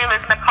 Hi, my name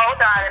is Nicole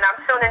Dodd, and I'm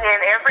tuning in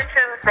every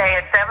Tuesday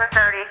at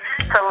 7:30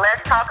 to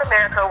Let's Talk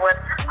America with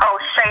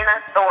host Shana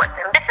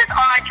Thornton. This is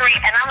Audrey,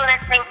 and I'm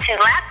listening to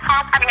Let's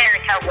Talk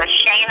America with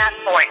Shana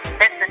Thornton.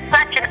 This is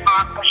such an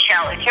awesome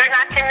show. If you're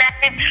not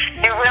connected,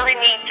 you really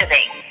need to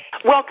be.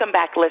 Welcome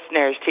back,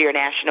 listeners, to your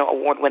national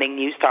award-winning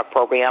news talk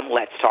program,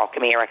 Let's Talk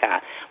America.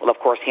 Well, of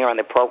course, here on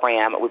the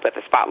program, we put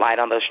the spotlight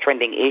on those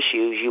trending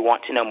issues you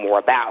want to know more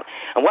about.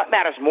 And what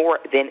matters more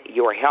than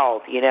your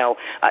health?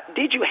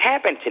 Did you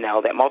happen to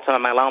know that multiple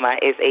myeloma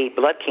is a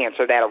blood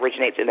cancer that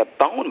originates in the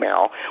bone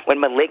marrow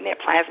when malignant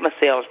plasma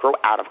cells grow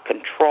out of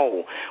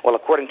control? Well,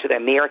 according to the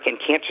American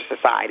Cancer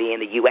Society in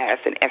the U.S.,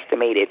 an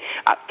estimated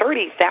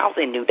 30,000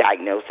 new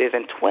diagnoses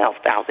and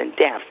 12,000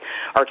 deaths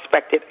are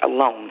expected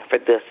alone for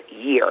this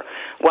year.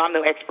 Well, I'm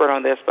no expert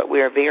on this, but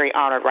we are very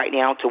honored right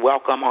now to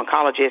welcome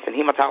oncologist and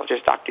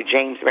hematologist Dr.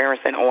 James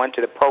Varison on to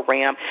the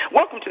program.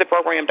 Welcome to the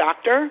program,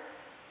 Doctor.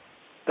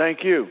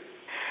 Thank you.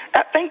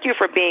 Thank you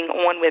for being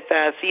on with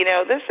us.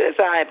 This is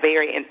a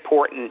very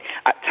important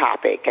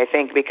topic, I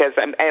think, because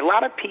a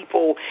lot of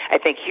people, I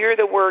think, hear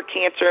the word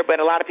cancer,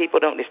 but a lot of people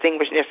don't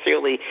distinguish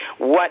necessarily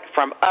what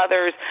from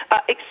others.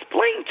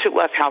 Explain to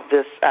us how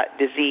this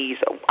disease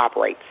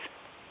operates.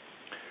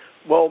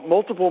 Well,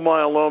 multiple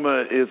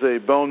myeloma is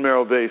a bone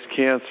marrow-based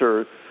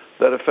cancer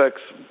that affects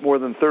more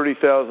than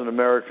 30,000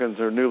 Americans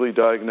who are newly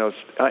diagnosed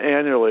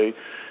annually.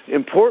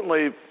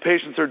 Importantly,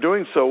 patients are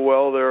doing so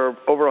well. There are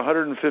over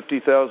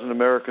 150,000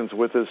 Americans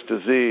with this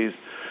disease.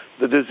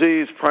 The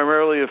disease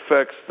primarily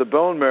affects the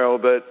bone marrow,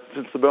 but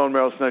since the bone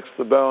marrow is next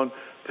to the bone,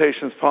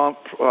 patients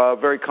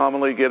very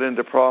commonly get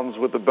into problems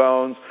with the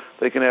bones.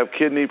 They can have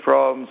kidney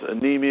problems,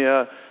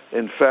 anemia,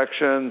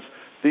 infections.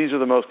 These are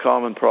the most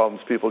common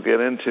problems people get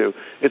into.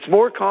 It's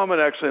more common,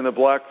 actually, in the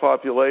black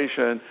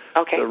population.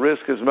 Okay. The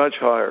risk is much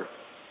higher.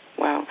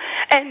 Wow.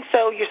 And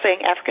so you're saying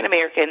African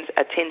Americans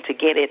tend to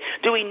get it.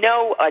 Do we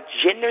know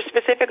gender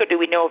specific, or do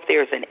we know if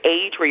there's an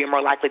age where you're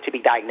more likely to be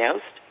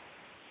diagnosed?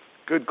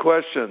 Good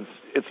questions.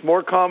 It's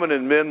more common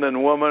in men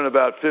than women,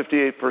 about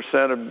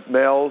 58% of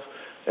males,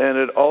 and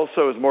it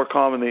also is more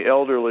common in the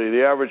elderly.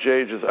 The average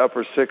age is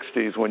upper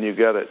 60s when you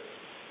get it.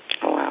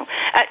 Oh, wow.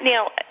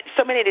 Now,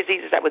 so many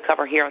diseases that we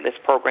cover here on this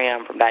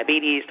program, from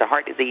diabetes to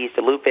heart disease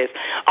to lupus,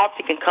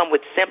 often can come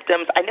with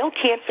symptoms. I know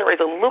cancer is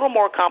a little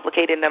more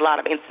complicated in a lot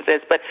of instances,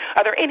 but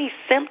are there any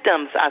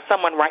symptoms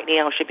someone right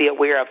now should be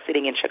aware of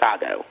sitting in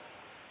Chicago?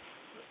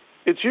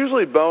 It's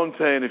usually bone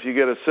pain if you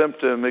get a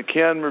symptom. It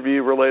can be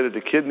related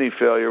to kidney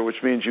failure, which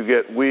means you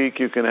get weak,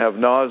 you can have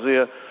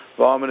nausea,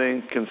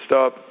 vomiting, can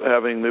stop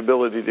having the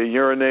ability to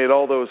urinate.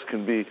 All those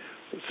can be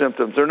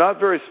symptoms. They're not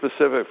very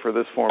specific for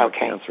this form of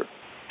cancer.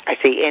 I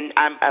see. And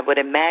I would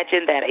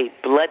imagine that a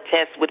blood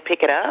test would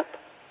pick it up?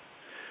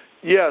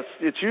 Yes,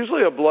 it's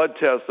usually a blood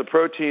test. The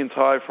protein's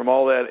high from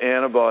all that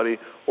antibody,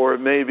 or it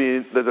may be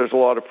that there's a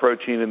lot of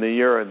protein in the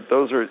urine.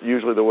 Those are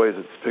usually the ways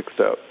it's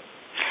picked out.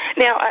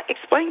 Now,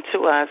 explain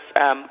to us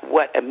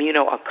what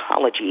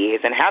immuno-oncology is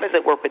and how does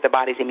it work with the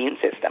body's immune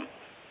system?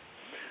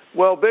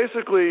 Well,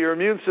 basically, your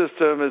immune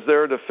system is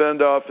there to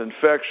fend off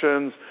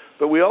infections,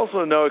 but we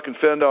also know it can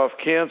fend off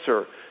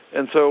cancer.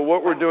 And so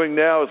what we're doing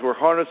now is we're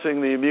harnessing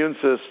the immune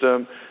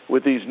system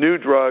with these new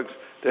drugs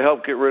to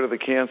help get rid of the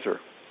cancer.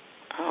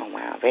 Oh,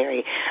 wow,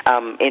 very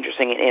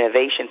interesting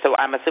innovation. So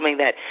I'm assuming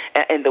that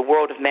in the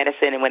world of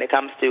medicine and when it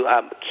comes to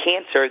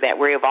cancer that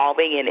we're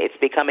evolving and it's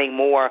becoming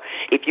more,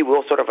 if you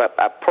will, sort of a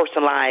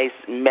personalized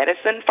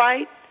medicine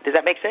fight. Does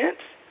that make sense?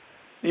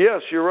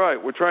 Yes, you're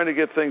right. We're trying to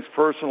get things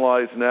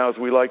personalized now, as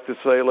we like to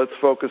say. Let's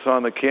focus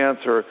on the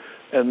cancer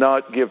and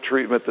not give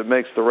treatment that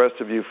makes the rest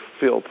of you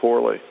feel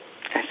poorly.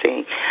 I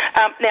see.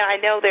 Now, I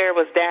know there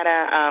was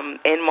data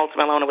in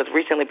multiple myeloma was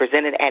recently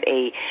presented at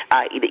the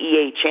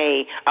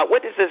EHA.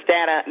 What does this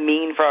data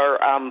mean for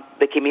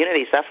the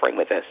community suffering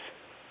with this?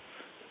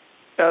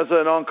 As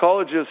an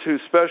oncologist who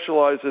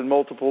specializes in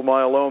multiple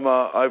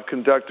myeloma, I've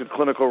conducted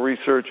clinical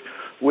research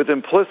with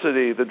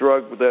Implicity, the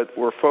drug that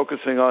we're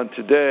focusing on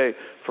today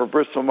for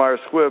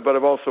Bristol-Myers Squibb, but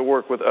I've also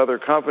worked with other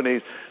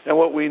companies. And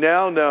what we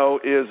now know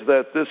is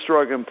that this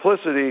drug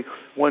Implicity,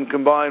 when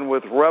combined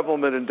with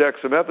Revlimid and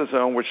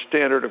dexamethasone, which is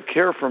standard of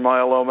care for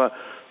myeloma,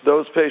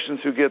 those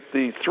patients who get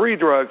the 3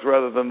 drugs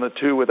rather than the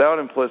 2 without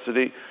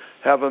Implicity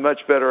have a much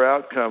better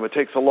outcome. It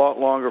takes a lot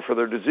longer for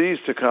their disease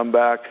to come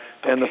back.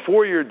 And the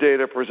 4-year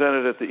data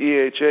presented at the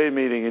EHA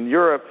meeting in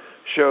Europe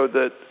showed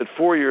that at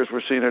 4 years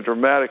we're seeing a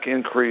dramatic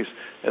increase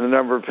in the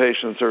number of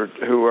patients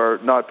who are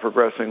not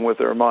progressing with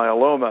their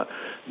myeloma.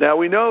 Now,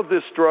 we know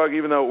this drug,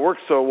 even though it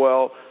works so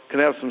well,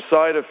 can have some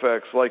side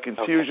effects like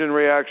infusion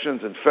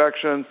reactions,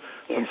 infections,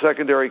 some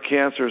secondary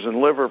cancers, and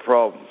liver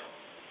problems.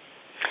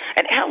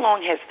 And how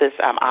long has this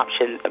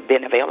option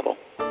been available?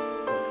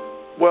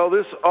 Well,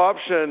 this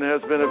option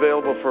has been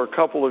available for a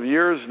couple of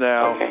years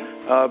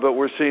now, but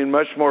we're seeing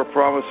much more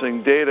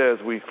promising data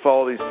as we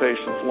follow these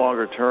patients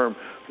longer term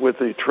with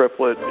the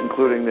triplet,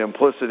 including the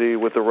Implicity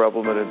with the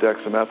Revlimid and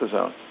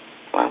dexamethasone.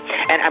 Wow.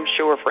 And I'm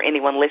sure for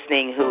anyone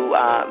listening who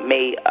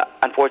may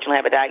unfortunately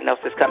have a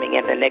diagnosis coming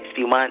in the next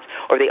few months,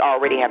 or they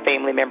already have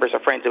family members or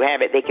friends who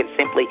have it, they can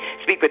simply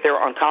speak with their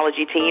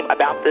oncology team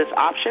about this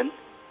option?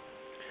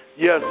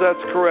 Yes, that's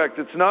correct.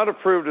 It's not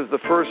approved as the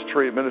first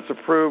treatment. It's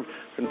approved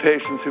in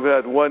patients who've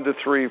had 1 to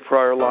 3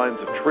 prior lines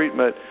of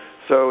treatment.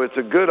 So it's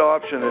a good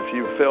option if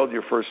you failed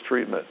your first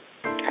treatment.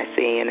 I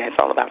see, and it's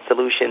all about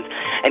solutions.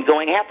 And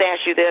I have to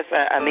ask you this,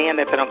 a man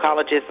that's an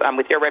oncologist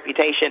with your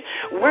reputation,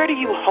 where do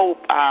you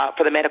hope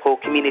for the medical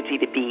community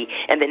to be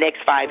in the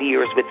next 5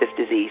 years with this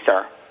disease,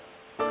 sir?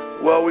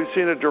 Well, we've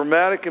seen a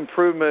dramatic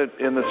improvement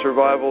in the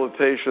survival of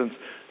patients.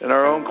 In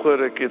our own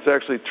clinic, it's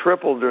actually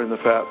tripled during the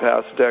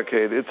past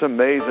decade. It's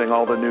amazing,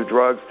 all the new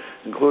drugs,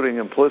 including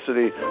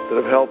Implicity, that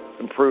have helped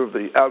improve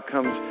the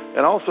outcomes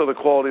and also the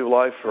quality of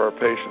life for our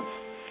patients.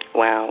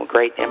 Wow,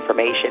 great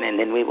information, and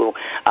then we will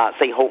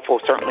stay hopeful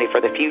certainly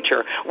for the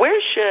future. Where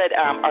should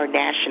our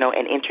national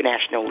and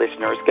international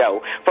listeners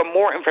go for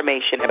more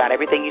information about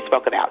everything you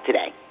spoke about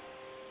today?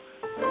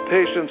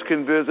 Patients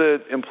can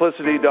visit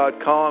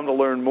Implicity.com to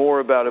learn more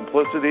about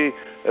Implicity,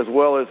 as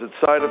well as its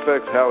side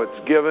effects, how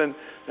it's given.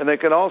 And they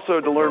can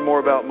also, to learn more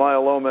about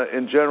myeloma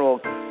in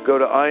general, go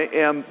to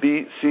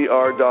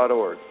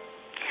imbcr.org.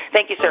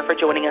 Thank you, sir, for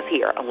joining us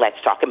here on Let's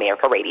Talk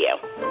America Radio.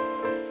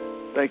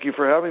 Thank you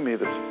for having me.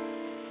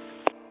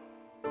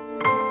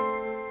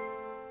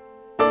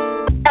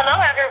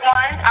 Hello,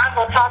 everyone. I'm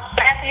Latasha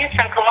Matthews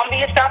from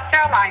Columbia, South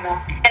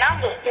Carolina, and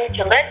I'm listening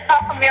to Let's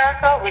Talk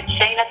America with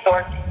Shana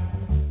Thornton.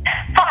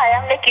 Hi,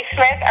 I'm Nikki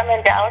Smith. I'm in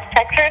Dallas,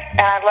 Texas,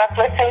 and I love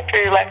listening to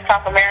Let's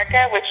Talk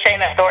America with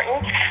Shana Thornton.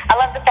 I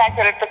love the fact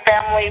that it's a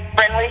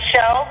family-friendly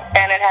show,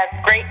 and it has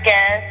great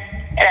guests,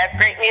 it has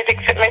great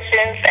music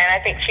submissions, and I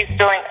think she's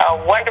doing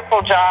a wonderful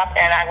job,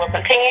 and I will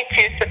continue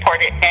to support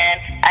it, and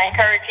I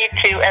encourage you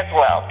to as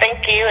well.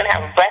 Thank you, and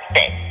have a blessed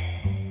day.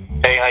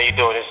 Hey, how you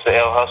doing? This is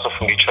El Hustle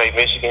from Detroit,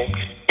 Michigan.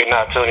 You're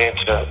now tuning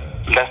into the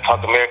Let's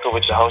Talk America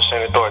with your host,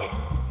 Shana Thornton.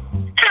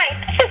 Hi,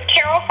 this is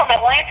Carol from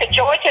Atlanta,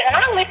 Georgia, and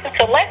I listen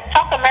to Let's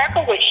Talk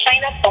America with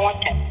Shana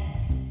Thornton.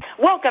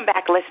 Welcome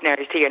back,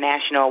 listeners, to your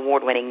national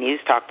award-winning news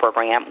talk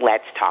program,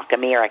 Let's Talk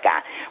America.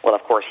 Well,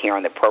 of course, here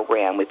on the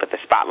program, we put the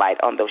spotlight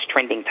on those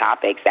trending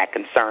topics that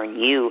concern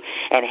you.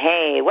 And,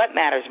 hey, what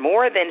matters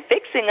more than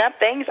fixing fixing up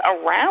things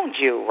around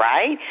you,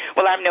 right?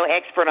 Well, I'm no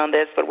expert on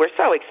this, but we're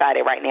so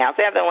excited right now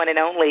to have the one and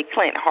only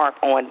Clint Harp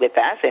on with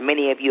us. And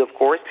many of you, of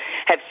course,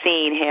 have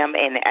seen him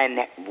in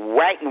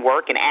writing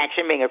work and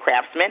action, being a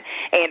craftsman,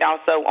 and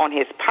also on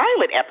his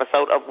pilot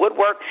episode of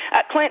Woodwork.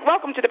 Clint,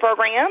 welcome to the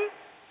program.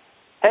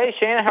 Hey,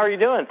 Shana, how are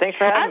you doing? Thanks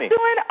for having me. I'm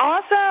doing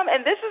awesome,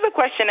 and this is a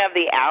question of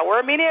the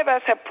hour. Many of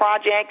us have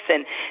projects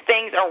and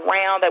things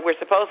around that we're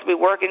supposed to be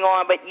working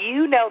on, but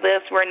you know this.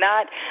 We're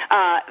not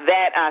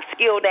that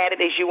skilled at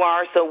it as you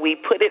are, so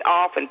we put it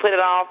off and put it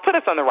off. Put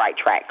us on the right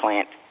track,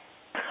 Clint.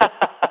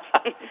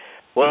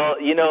 Well,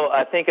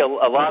 I think a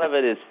lot of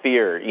it is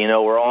fear.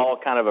 We're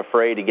all kind of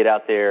afraid to get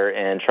out there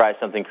and try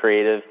something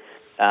creative.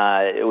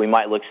 We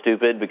might look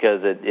stupid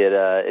because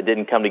it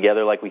didn't come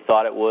together like we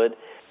thought it would.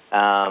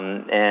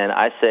 And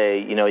I say,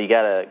 you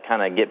got to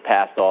kind of get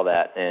past all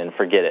that and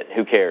forget it.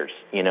 Who cares,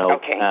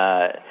 Okay.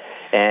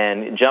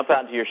 And jump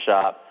out into your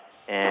shop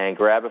and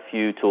grab a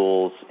few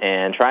tools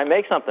and try and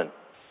make something.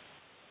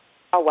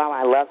 Oh, wow,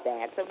 I love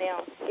that. So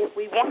now, if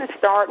we want to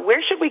start,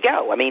 where should we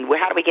go? I mean,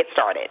 how do we get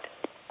started?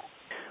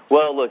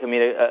 Well, look,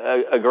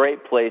 a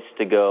great place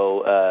to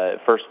go,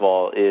 first of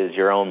all, is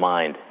your own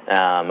mind.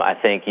 I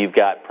think you've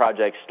got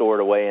projects stored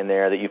away in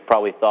there that you've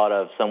probably thought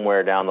of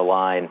somewhere down the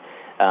line.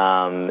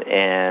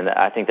 And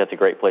I think that's a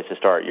great place to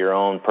start, your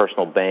own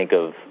personal bank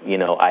of,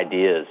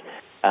 ideas.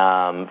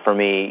 For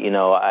me,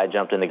 I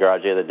jumped in the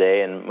garage the other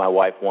day, and my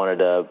wife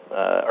wanted a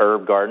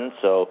herb garden,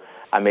 so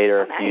I made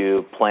her a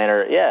few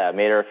planter. Yeah, I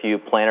made her a few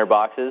planter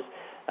boxes.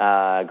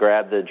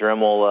 Grabbed the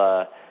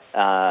Dremel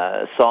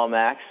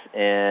Sawmax,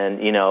 and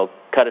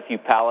cut a few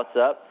pallets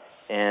up,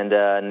 and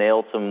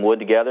nailed some wood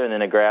together. And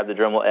then I grabbed the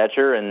Dremel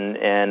etcher,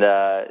 and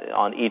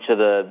on each of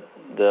the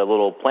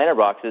little planter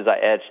boxes, I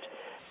etched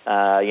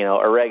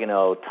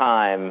oregano,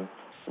 thyme,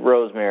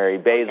 rosemary,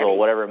 basil,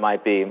 whatever it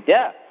might be.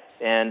 Yeah.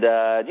 And,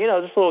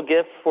 just a little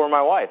gift for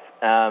my wife,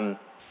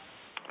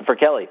 for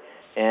Kelly.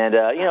 And,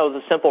 it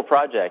was a simple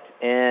project.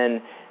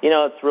 And, it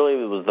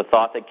was the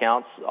thought that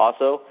counts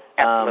also.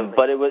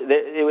 But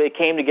it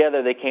came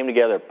together. They came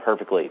together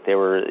perfectly. They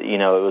were, it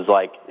was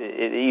like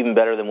even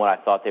better than what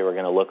I thought they were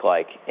going to look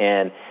like.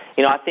 And,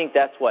 I think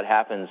that's what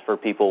happens for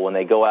people when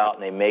they go out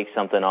and they make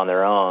something on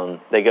their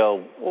own. They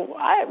go,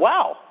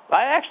 wow,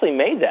 I actually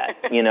made that,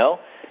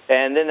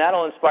 and then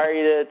that'll inspire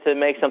you to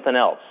make something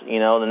else.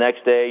 The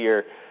next day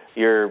you're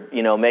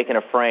making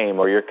a frame,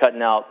 or you're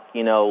cutting out,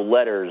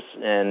 letters,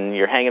 and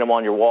you're hanging them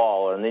on your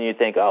wall, and then you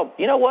think, oh,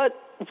 you know what?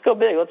 Let's go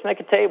big. Let's make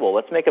a table.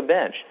 Let's make a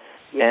bench.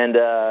 Yeah. And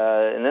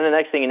then the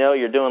next thing you know,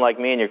 you're doing like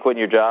me, and you're quitting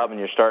your job, and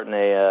you're starting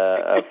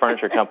a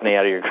furniture company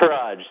out of your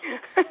garage.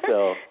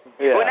 So,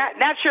 yeah. Well,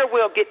 not sure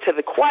we'll get to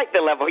quite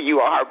the level you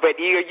are, but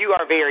you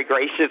are very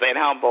gracious and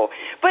humble.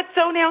 But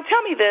so now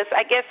tell me this,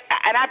 I guess,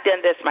 and I've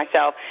done this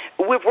myself.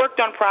 We've worked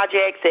on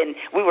projects, and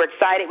we were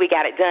excited we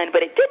got it done,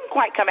 but it didn't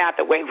quite come out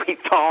the way we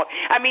thought.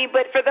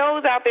 But for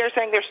those out there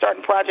saying they're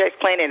starting projects,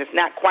 planning, and it's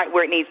not quite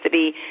where it needs to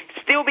be,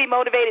 still be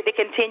motivated to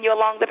continue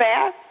along the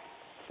path?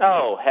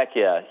 Oh, heck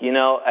yeah.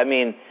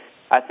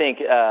 I think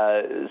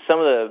some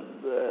of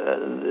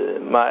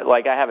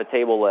I have a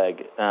table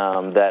leg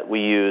that we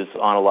use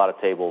on a lot of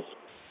tables.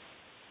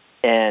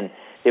 And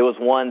it was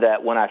one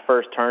that when I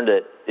first turned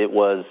it, it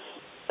was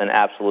an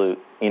absolute,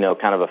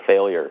 kind of a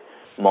failure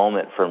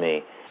moment for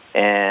me.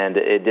 And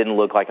it didn't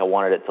look like I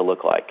wanted it to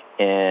look like.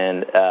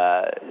 And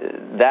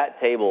that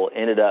table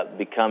ended up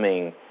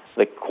becoming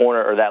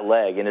that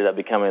leg ended up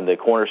becoming the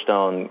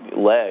cornerstone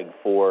leg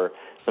for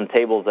some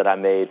tables that I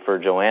made for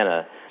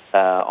Joanna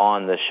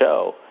on the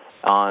show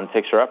on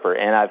Fixer Upper,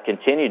 and I've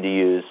continued to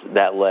use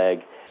that leg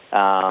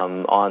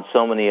on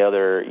so many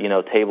other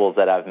tables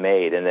that I've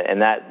made,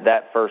 and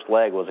that first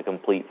leg was a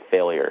complete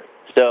failure.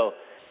 So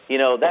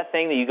that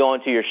thing that you go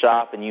into your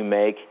shop and you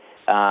make,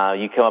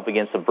 you come up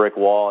against a brick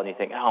wall and you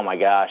think, oh my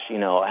gosh,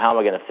 how am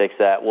I going to fix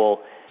that?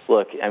 Well,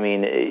 look,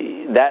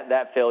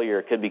 that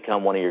failure could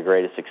become one of your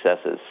greatest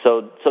successes.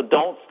 So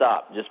don't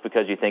stop just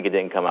because you think it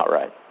didn't come out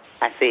right.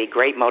 I see.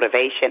 Great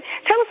motivation.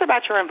 Tell us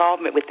about your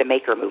involvement with the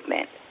Maker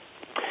Movement.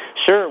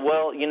 Sure.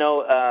 Well,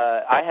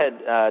 I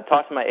had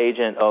talked to my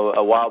agent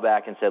a while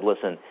back and said,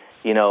 listen,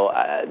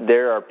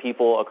 there are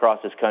people across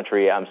this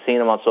country, I'm seeing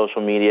them on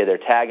social media, they're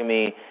tagging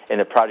me in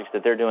the projects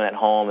that they're doing at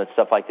home and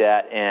stuff like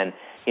that, and,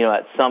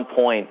 at some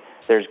point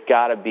there's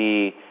got to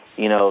be,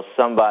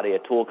 somebody, a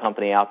tool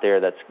company out there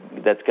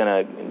that's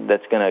gonna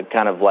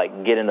kind of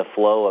like get in the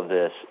flow of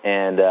this,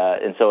 and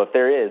so if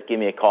there is, give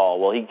me a call.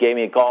 Well, he gave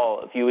me a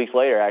call a few weeks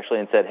later actually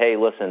and said, hey,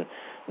 listen,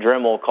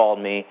 Dremel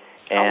called me,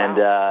 and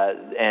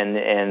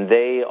and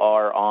they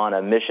are on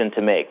a mission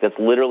to make. That's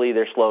literally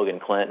their slogan,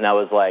 Clint. And I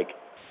was like,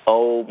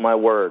 oh my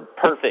word,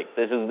 perfect.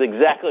 This is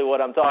exactly what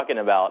I'm talking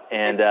about.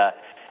 And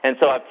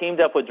so I've teamed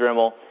up with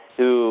Dremel,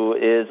 who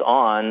is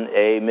on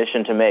a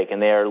mission to make,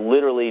 and they are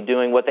literally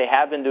doing what they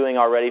have been doing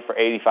already for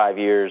 85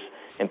 years,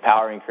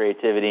 empowering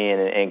creativity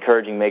and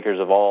encouraging makers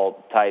of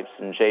all types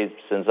and shapes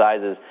and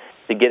sizes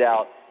to get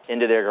out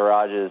into their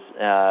garages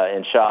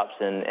and shops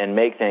and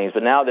make things.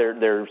 But now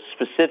they're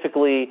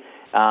specifically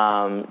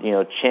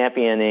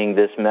championing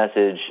this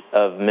message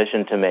of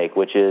Mission to Make,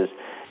 which is,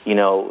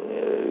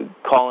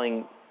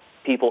 calling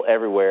people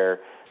everywhere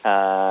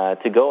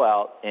to go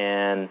out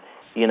and,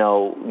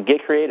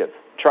 get creative,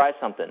 try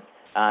something.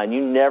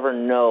 You never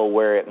know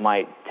where it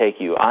might take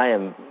you. I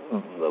am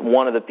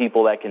one of the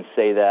people that can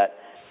say that,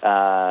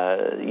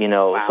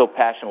 wow. so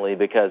passionately,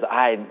 because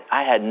I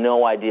had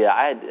no idea.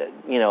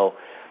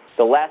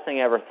 The last thing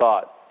I ever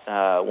thought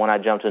when I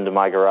jumped into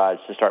my garage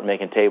to start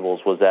making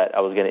tables was that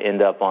I was going to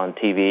end up on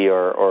TV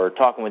or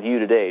talking with you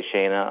today,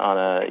 Shana, on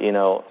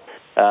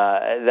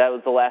that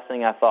was the last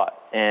thing I thought.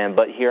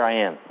 But here I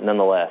am,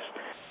 nonetheless.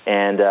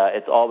 And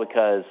it's all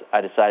because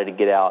I decided to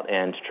get out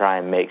and to try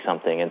and make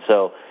something. And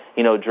so,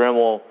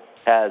 Dremel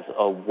has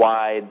a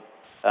wide,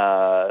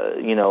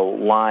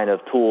 line of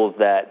tools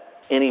that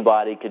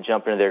anybody could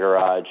jump into their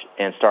garage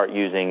and start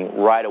using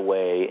right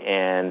away,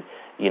 and,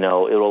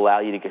 it'll allow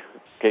you to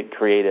get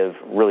creative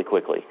really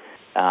quickly.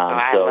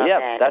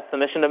 That's the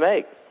Mission to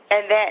Make.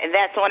 And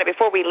that's on it.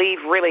 Before we leave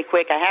really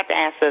quick, I have to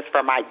ask this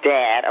for my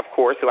dad, of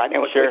course, who I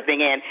know is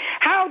listening in.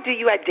 How do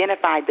you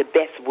identify the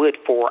best wood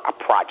for a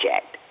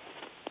project?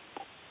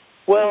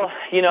 Well,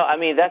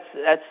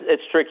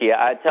 it's tricky.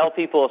 I tell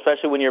people,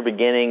 especially when you're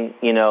beginning,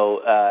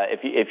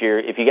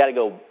 if you got to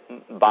go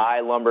buy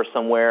lumber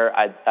somewhere,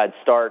 I'd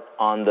start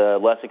on the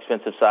less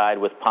expensive side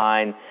with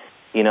pine,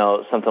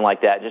 something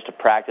like that, just to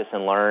practice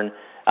and learn.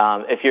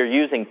 If you're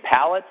using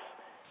pallets,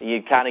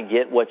 you kind of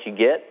get what you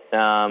get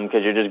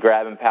because you're just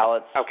grabbing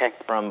pallets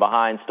from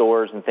behind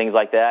stores and things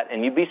like that,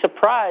 and you'd be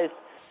surprised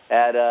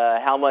at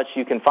how much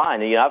you can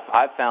find.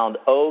 I've found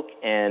oak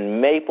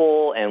and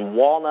maple and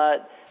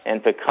walnut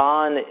and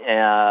pecan,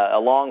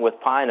 along with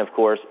pine, of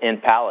course,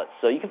 in pallets.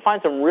 So you can find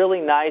some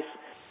really nice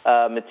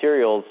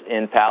materials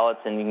in pallets,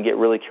 and you can get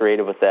really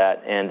creative with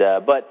that.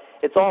 But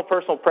it's all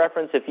personal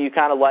preference. If you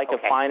kind of like a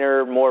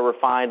finer, more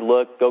refined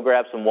look, go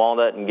grab some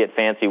walnut and get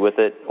fancy with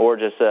it, or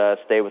just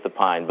stay with the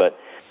pine. But,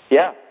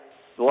 yeah,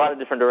 a lot of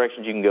different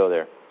directions you can go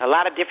there. A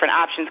lot of different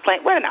options.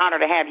 Clint, what an honor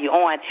to have you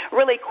on.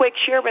 Really quick,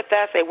 share with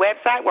us a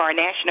website where our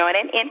national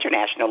and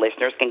international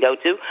listeners can go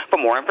to for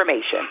more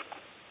information.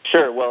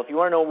 Sure. Well, if you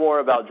want to know more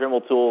about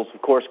Dremel tools,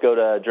 of course, go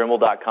to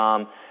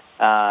Dremel.com,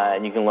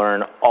 and you can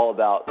learn all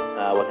about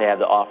what they have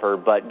to offer.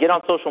 But get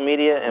on social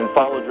media and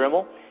follow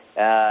Dremel,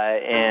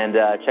 and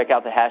check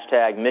out the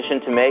hashtag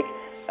Mission to Make,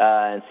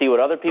 and see what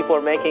other people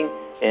are making,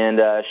 and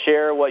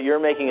share what you're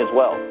making as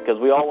well,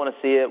 because we all want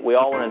to see it. We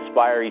all want to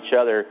inspire each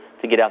other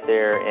to get out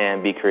there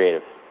and be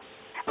creative.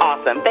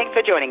 Awesome. Thanks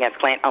for joining us,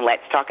 Clint, on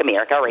Let's Talk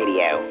America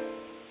Radio.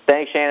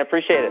 Thanks, Shannon.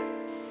 Appreciate it.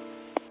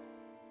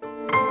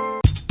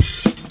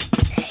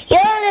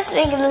 You're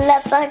listening to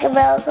Let's Talk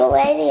America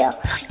Radio.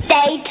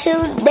 Stay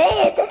tuned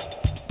in.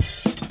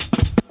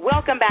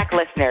 Welcome back,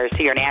 listeners,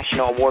 to your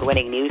national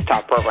award-winning news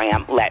talk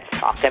program, Let's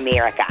Talk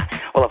America.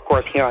 Well, of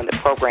course, here on the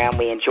program,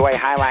 we enjoy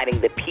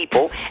highlighting the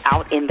people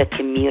out in the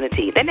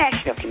community, the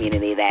national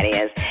community, that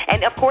is.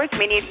 And, of course,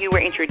 many of you were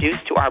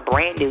introduced to our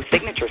brand-new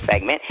signature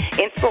segment,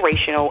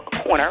 Inspirational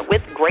Corner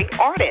with Great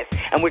Artists.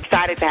 And we're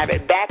excited to have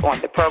it back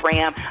on the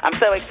program. I'm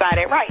so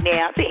excited right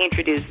now to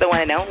introduce the one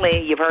and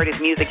only. You've heard his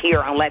music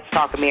here on Let's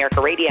Talk America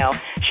Radio,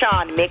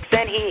 Sean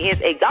Mixon. He is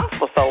a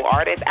gospel soul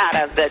artist out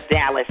of the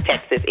Dallas,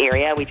 Texas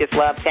area. We just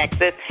love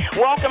Texas.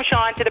 Welcome,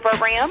 Sean, to the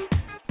program.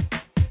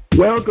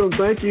 Welcome.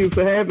 Thank you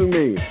for having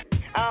me.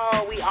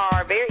 Oh, we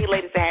are very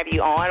elated to have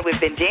you on. We've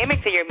been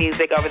jamming to your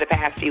music over the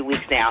past few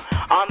weeks now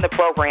on the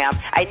program.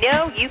 I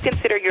know you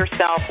consider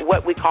yourself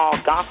what we call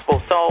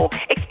gospel soul.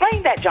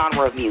 Explain that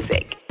genre of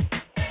music.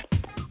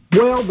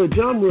 Well, the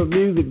genre of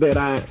music that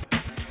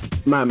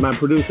my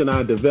producer and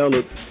I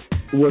developed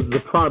was the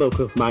product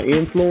of my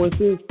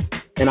influences,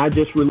 and I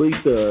just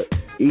released a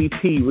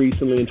EP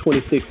recently in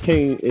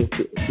 2016.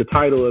 The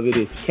title of it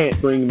is Can't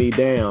Bring Me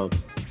Down.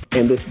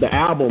 And the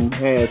album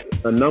has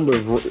a number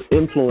of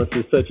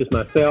influences, such as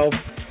myself,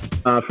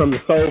 from the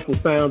soulful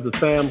sounds of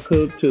Sam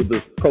Cooke to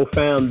the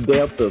profound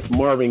depth of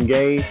Marvin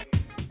Gaye.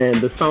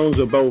 And the songs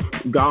are both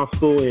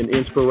gospel and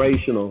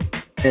inspirational.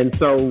 And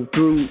so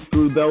through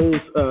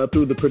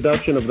the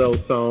production of those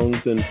songs,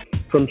 and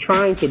from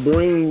trying to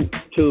bring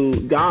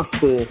to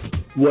gospel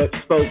what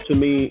spoke to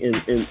me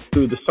and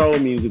through the soul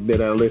music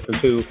that I listen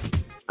to,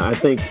 I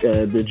think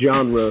the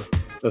genre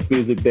of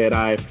music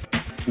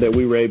that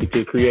we were able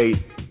to create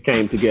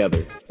came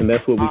together, and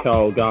that's what we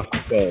call gospel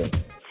soul.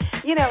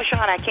 You know,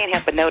 Sean, I can't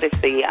help but notice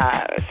the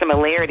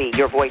similarity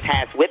your voice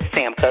has with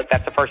Sam Cooke.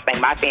 That's the first thing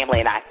my family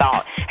and I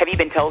thought. Have you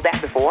been told that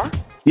before?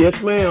 Yes,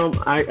 ma'am.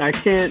 I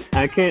can't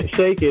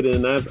shake it,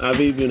 and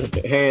I've even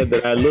had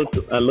that I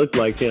looked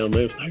like him.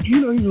 It's like,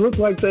 you look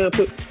like Sam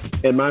Cooke,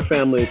 and my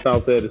family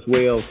thought that as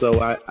well.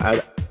 So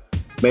I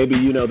maybe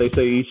they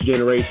say each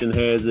generation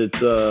has its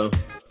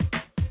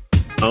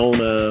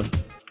own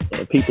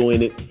people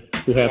in it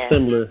who have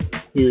similar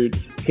spirits,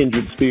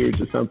 kindred spirits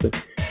or something.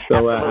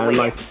 So I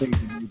like to think of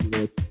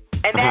it.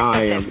 how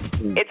I am.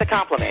 It's a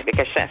compliment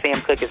because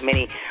Sam Cooke, as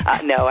many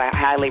know, a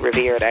highly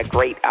revered, a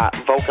great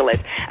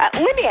vocalist.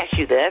 Let me ask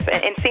you this,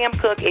 and Sam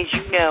Cooke, as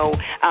you know,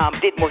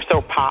 did more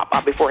so pop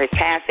before his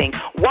passing.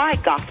 Why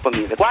gospel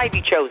music? Why have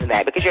you chosen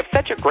that? Because you have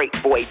such a great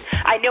voice.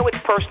 I know it's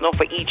personal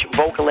for each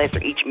vocalist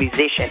or each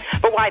musician,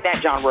 but why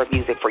that genre of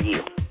music for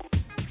you?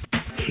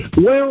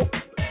 Well,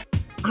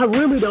 I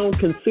really don't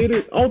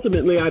consider,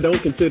 ultimately I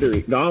don't consider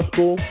it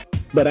gospel,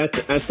 but I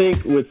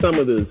think with some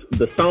of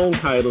the song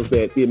titles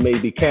that it may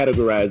be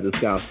categorized as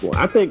gospel.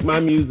 I think my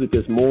music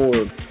is more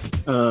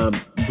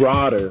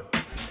broader.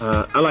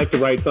 I like to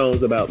write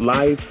songs about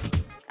life,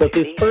 but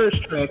this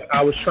first track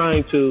I was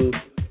trying to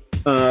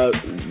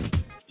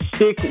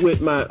stick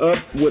with my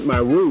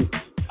roots,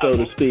 so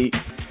to speak,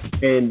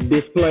 and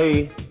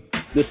display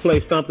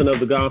something of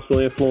the gospel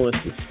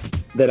influences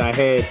that I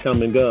had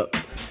coming up.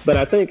 But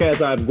I think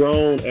as I've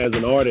grown as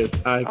an artist,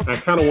 I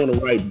kind of want to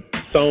write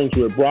songs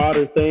with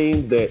broader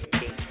themes that,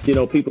 you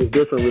know, people of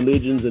different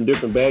religions and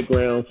different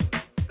backgrounds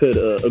could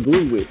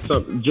agree with,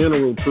 some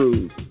general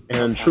truths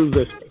and truths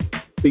that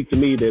speak to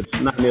me that's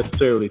not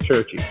necessarily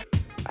churchy.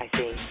 I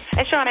see.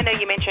 And Sean, I know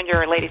you mentioned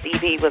your latest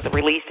EP was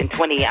released in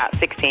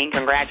 2016.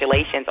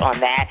 Congratulations on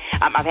that.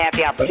 I've had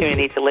the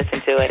opportunity to listen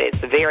to it. It's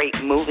very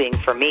moving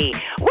for me.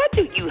 What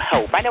do you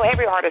hope? I know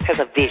every artist has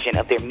a vision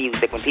of their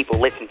music when people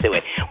listen to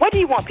it. What do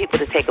you want people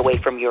to take away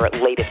from your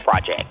latest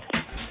project?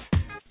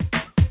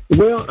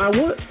 Well, I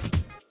want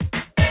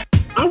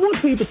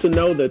people to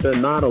know that they're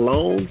not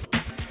alone,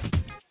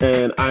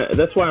 and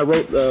that's why I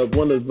wrote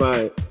one of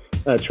my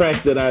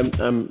tracks that I'm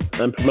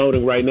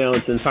promoting right now.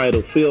 It's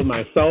entitled "Fill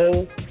My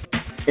Soul."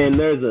 And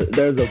there's a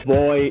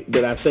void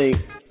that I think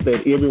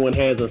that everyone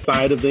has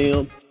inside of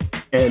them,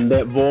 and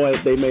that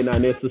void, they may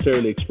not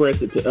necessarily express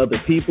it to other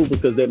people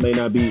because that may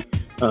not be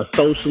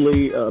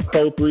socially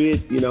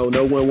appropriate. You know,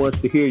 no one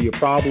wants to hear your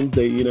problems.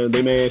 They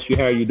may ask you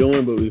how you're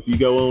doing, but if you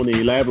go on and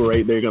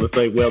elaborate, they're going to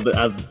say, well,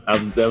 I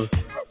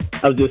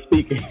was just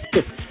speaking.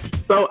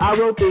 So I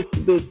wrote this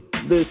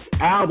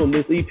album,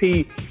 this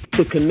EP,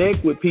 to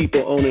connect with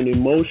people on an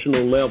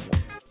emotional level,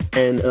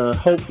 and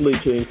hopefully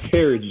to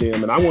encourage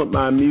them. And I want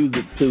my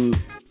music to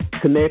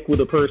connect with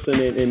a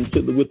person and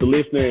with the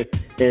listener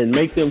and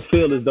make them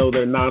feel as though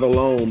they're not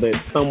alone, that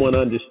someone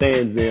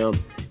understands them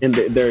and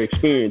their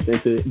experience,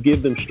 and to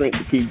give them strength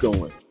to keep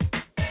going.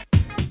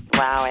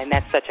 Wow, and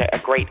that's such a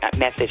great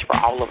message for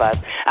all of us.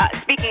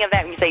 Speaking of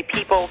that, when you say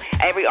people,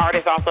 every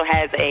artist also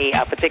has a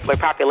particular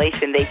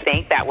population they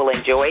think that will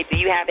enjoy it. Do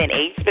you have an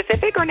age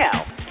specific or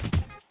no?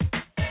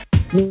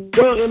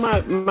 Well, in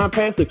my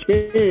past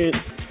experience,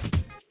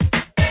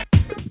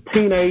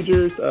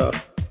 teenagers,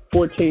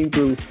 14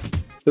 through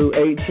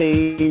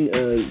 18,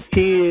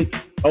 kids,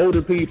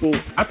 older people.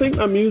 I think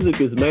my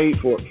music is made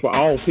for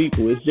all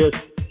people. It's just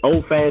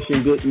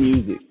old-fashioned good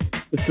music.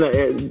 It's not,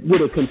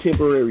 with a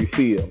contemporary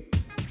feel.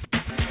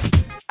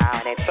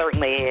 And it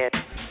certainly is.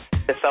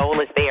 The soul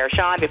is there.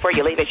 Sean, before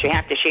you leave us, you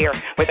have to share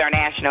with our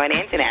national and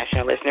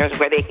international listeners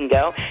where they can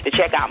go to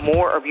check out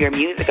more of your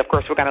music. Of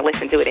course, we're going to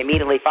listen to it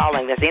immediately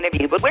following this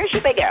interview, but where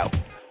should they go?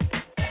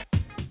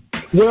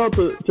 Well,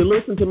 to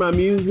listen to my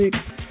music,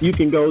 you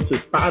can go to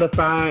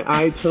Spotify,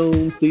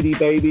 iTunes, CD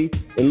Baby,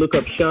 and look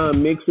up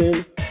Sean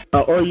Mixon,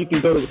 or you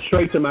can go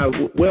straight to my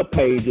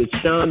webpage. It's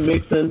Sean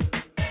Mixon,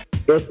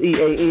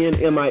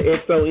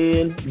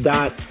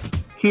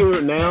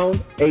 SeanMixon.hearnow,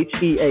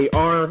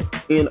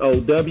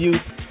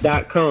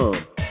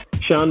 HearNow.com,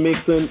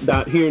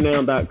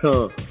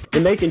 SeanMixon.hearnow.com.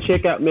 And they can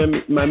check out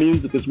my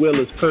music as well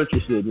as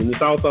purchase it, and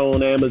it's also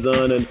on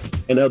Amazon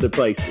and other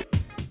places.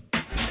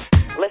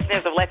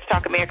 Listeners of Let's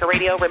Talk America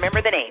Radio,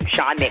 remember the name,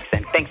 Sean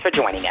Mixon. Thanks for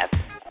joining us.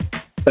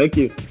 Thank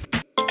you.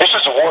 This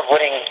is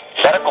award-winning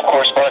medical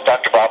correspondent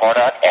Dr. Bob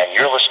Arnott, and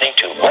you're listening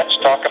to Let's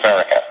Talk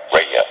America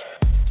Radio.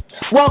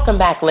 Welcome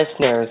back,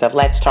 listeners of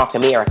Let's Talk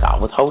America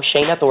with host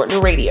Shana Thornton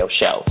Radio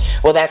Show.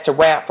 Well, that's a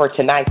wrap for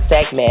tonight's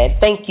segment.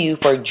 Thank you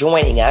for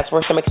joining us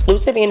for some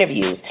exclusive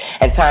interviews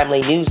and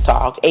timely news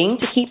talk aimed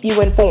to keep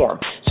you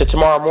informed. So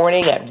tomorrow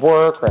morning at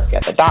work, or if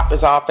you're at the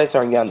doctor's office,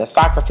 or you're on the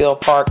soccer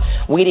field park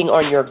waiting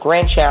on your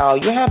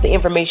grandchild, you have the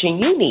information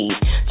you need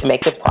to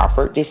make the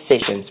proper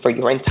decisions for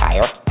your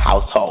entire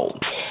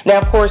household. Now,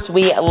 of course,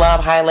 we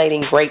love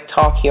highlighting great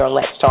talk here on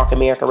Let's Talk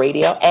America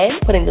Radio and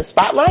putting the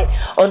spotlight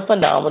on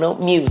phenomenal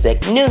music.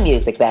 New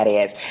music, that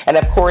is. And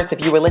of course, if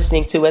you were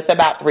listening to us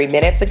about 3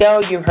 minutes ago,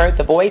 you heard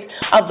the voice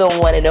of the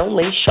one and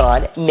only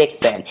Sean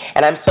Mixon.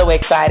 And I'm so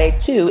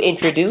excited to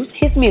introduce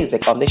his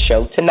music on the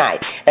show tonight.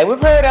 Now,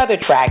 we've heard other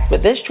tracks,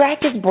 but this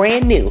track is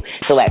brand new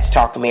to Let's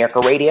Talk America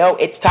Radio.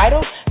 It's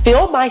titled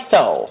Fill My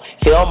Soul.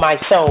 Fill My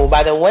Soul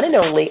by the one and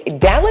only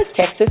Dallas,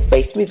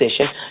 Texas-based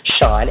musician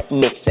Sean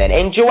Mixon.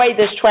 Enjoy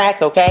this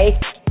track, okay?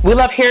 We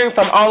love hearing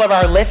from all of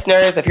our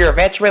listeners. If you're a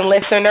veteran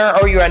listener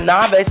or you're a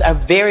novice, a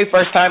very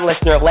first-time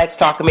listener of Let's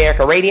Talk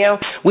America Radio,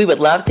 we would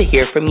love to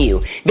hear from you.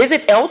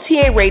 Visit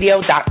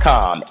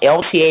LTAradio.com,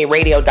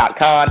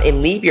 LTAradio.com,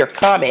 and leave your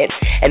comments,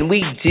 and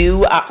we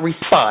do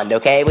respond,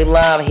 okay? We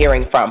love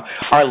hearing from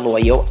our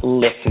loyal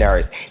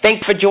listeners.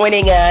 Thanks for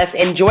joining us.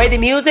 Enjoy the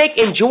music.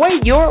 Enjoy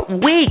your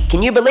week.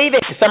 Can you believe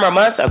it? The summer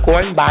months are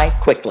going by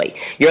quickly.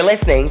 You're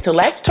listening to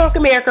Let's Talk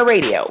America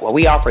Radio, where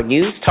we offer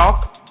news,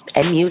 talk,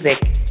 and music.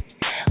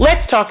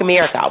 Let's Talk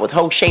America with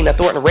host Shana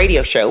Thornton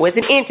Radio Show is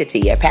an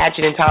entity of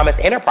Paget & Thomas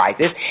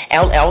Enterprises,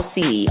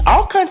 LLC.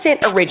 All content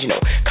original.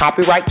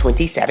 Copyright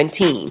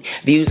 2017.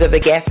 Views of the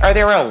guests are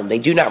their own. They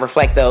do not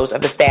reflect those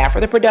of the staff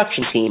or the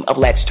production team of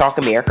Let's Talk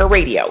America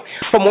Radio.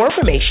 For more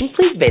information,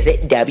 please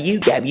visit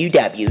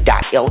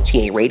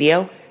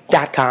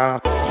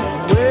www.ltaradio.com.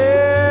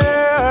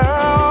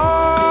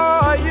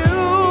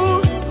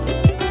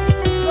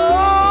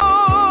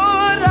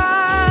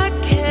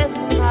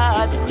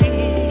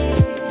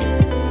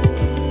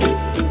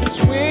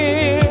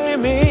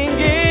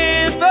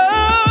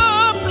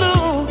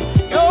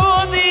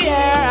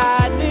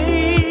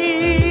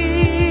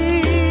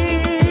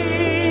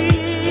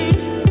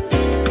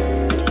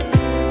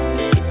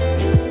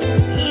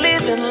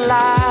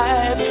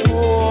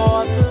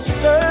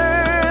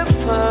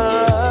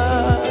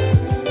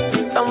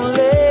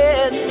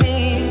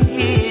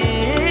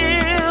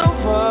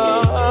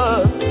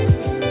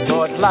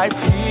 Life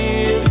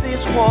is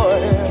this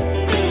water.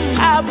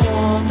 I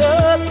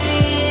wanna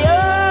be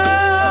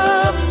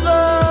up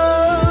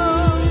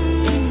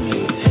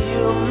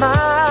till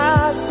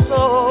my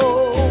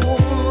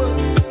soul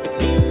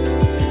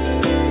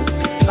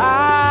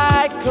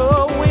like a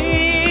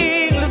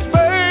wingless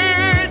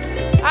bird.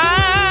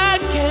 I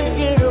can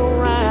get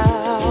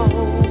around.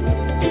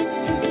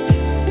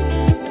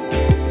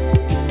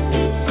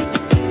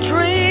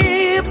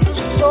 Dreams of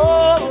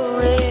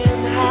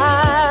soaring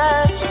high.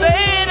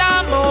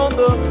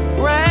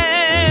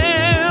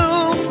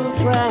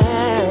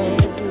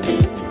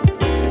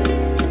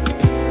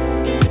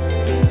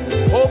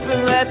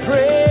 Hoping that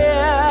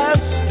prayers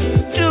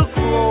do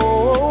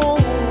grow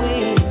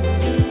wings,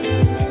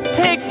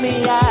 take me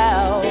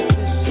out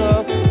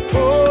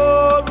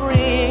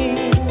suffering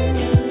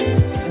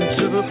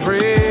into the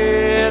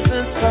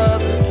presence of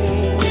the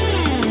King,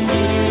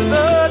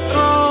 the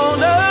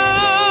throne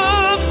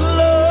of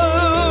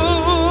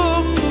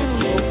love,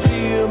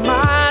 fulfill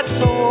my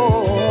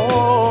soul.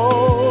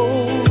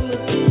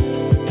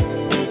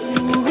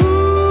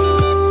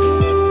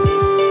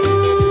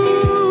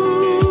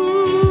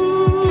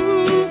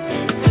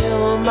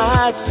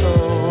 My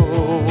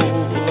soul.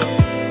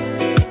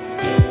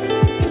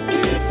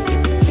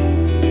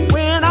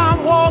 When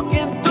I'm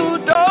walking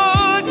through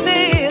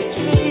darkness,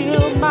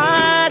 fill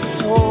my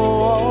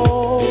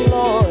soul,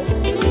 Lord.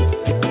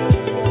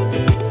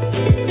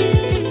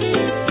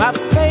 My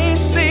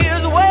face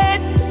is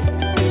wet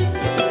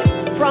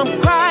from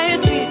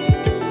crying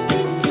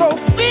tears, so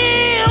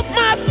fill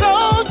my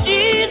soul,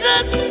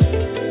 Jesus.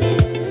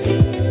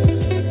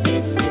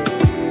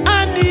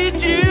 I need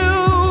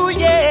you,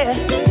 yeah.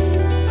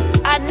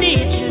 I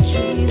need you,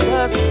 Jesus,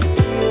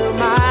 fill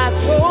my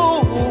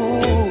soul.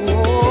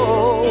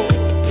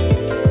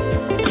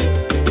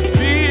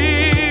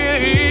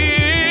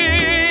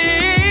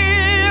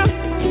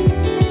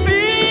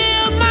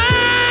 Fill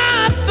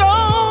my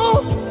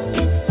soul.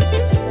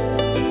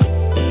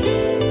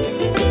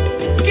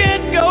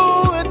 Can't go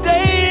a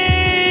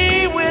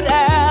day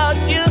without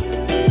you.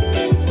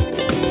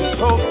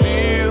 So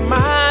fill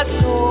my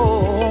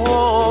soul.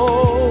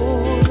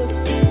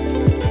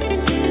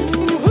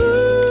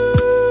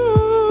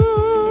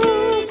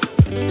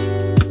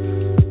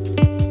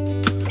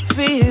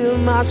 Fill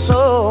my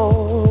soul.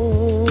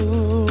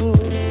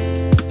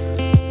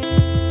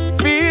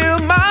 Fill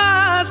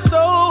my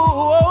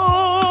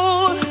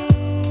soul.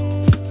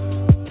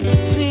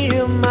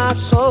 Fill my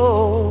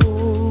soul.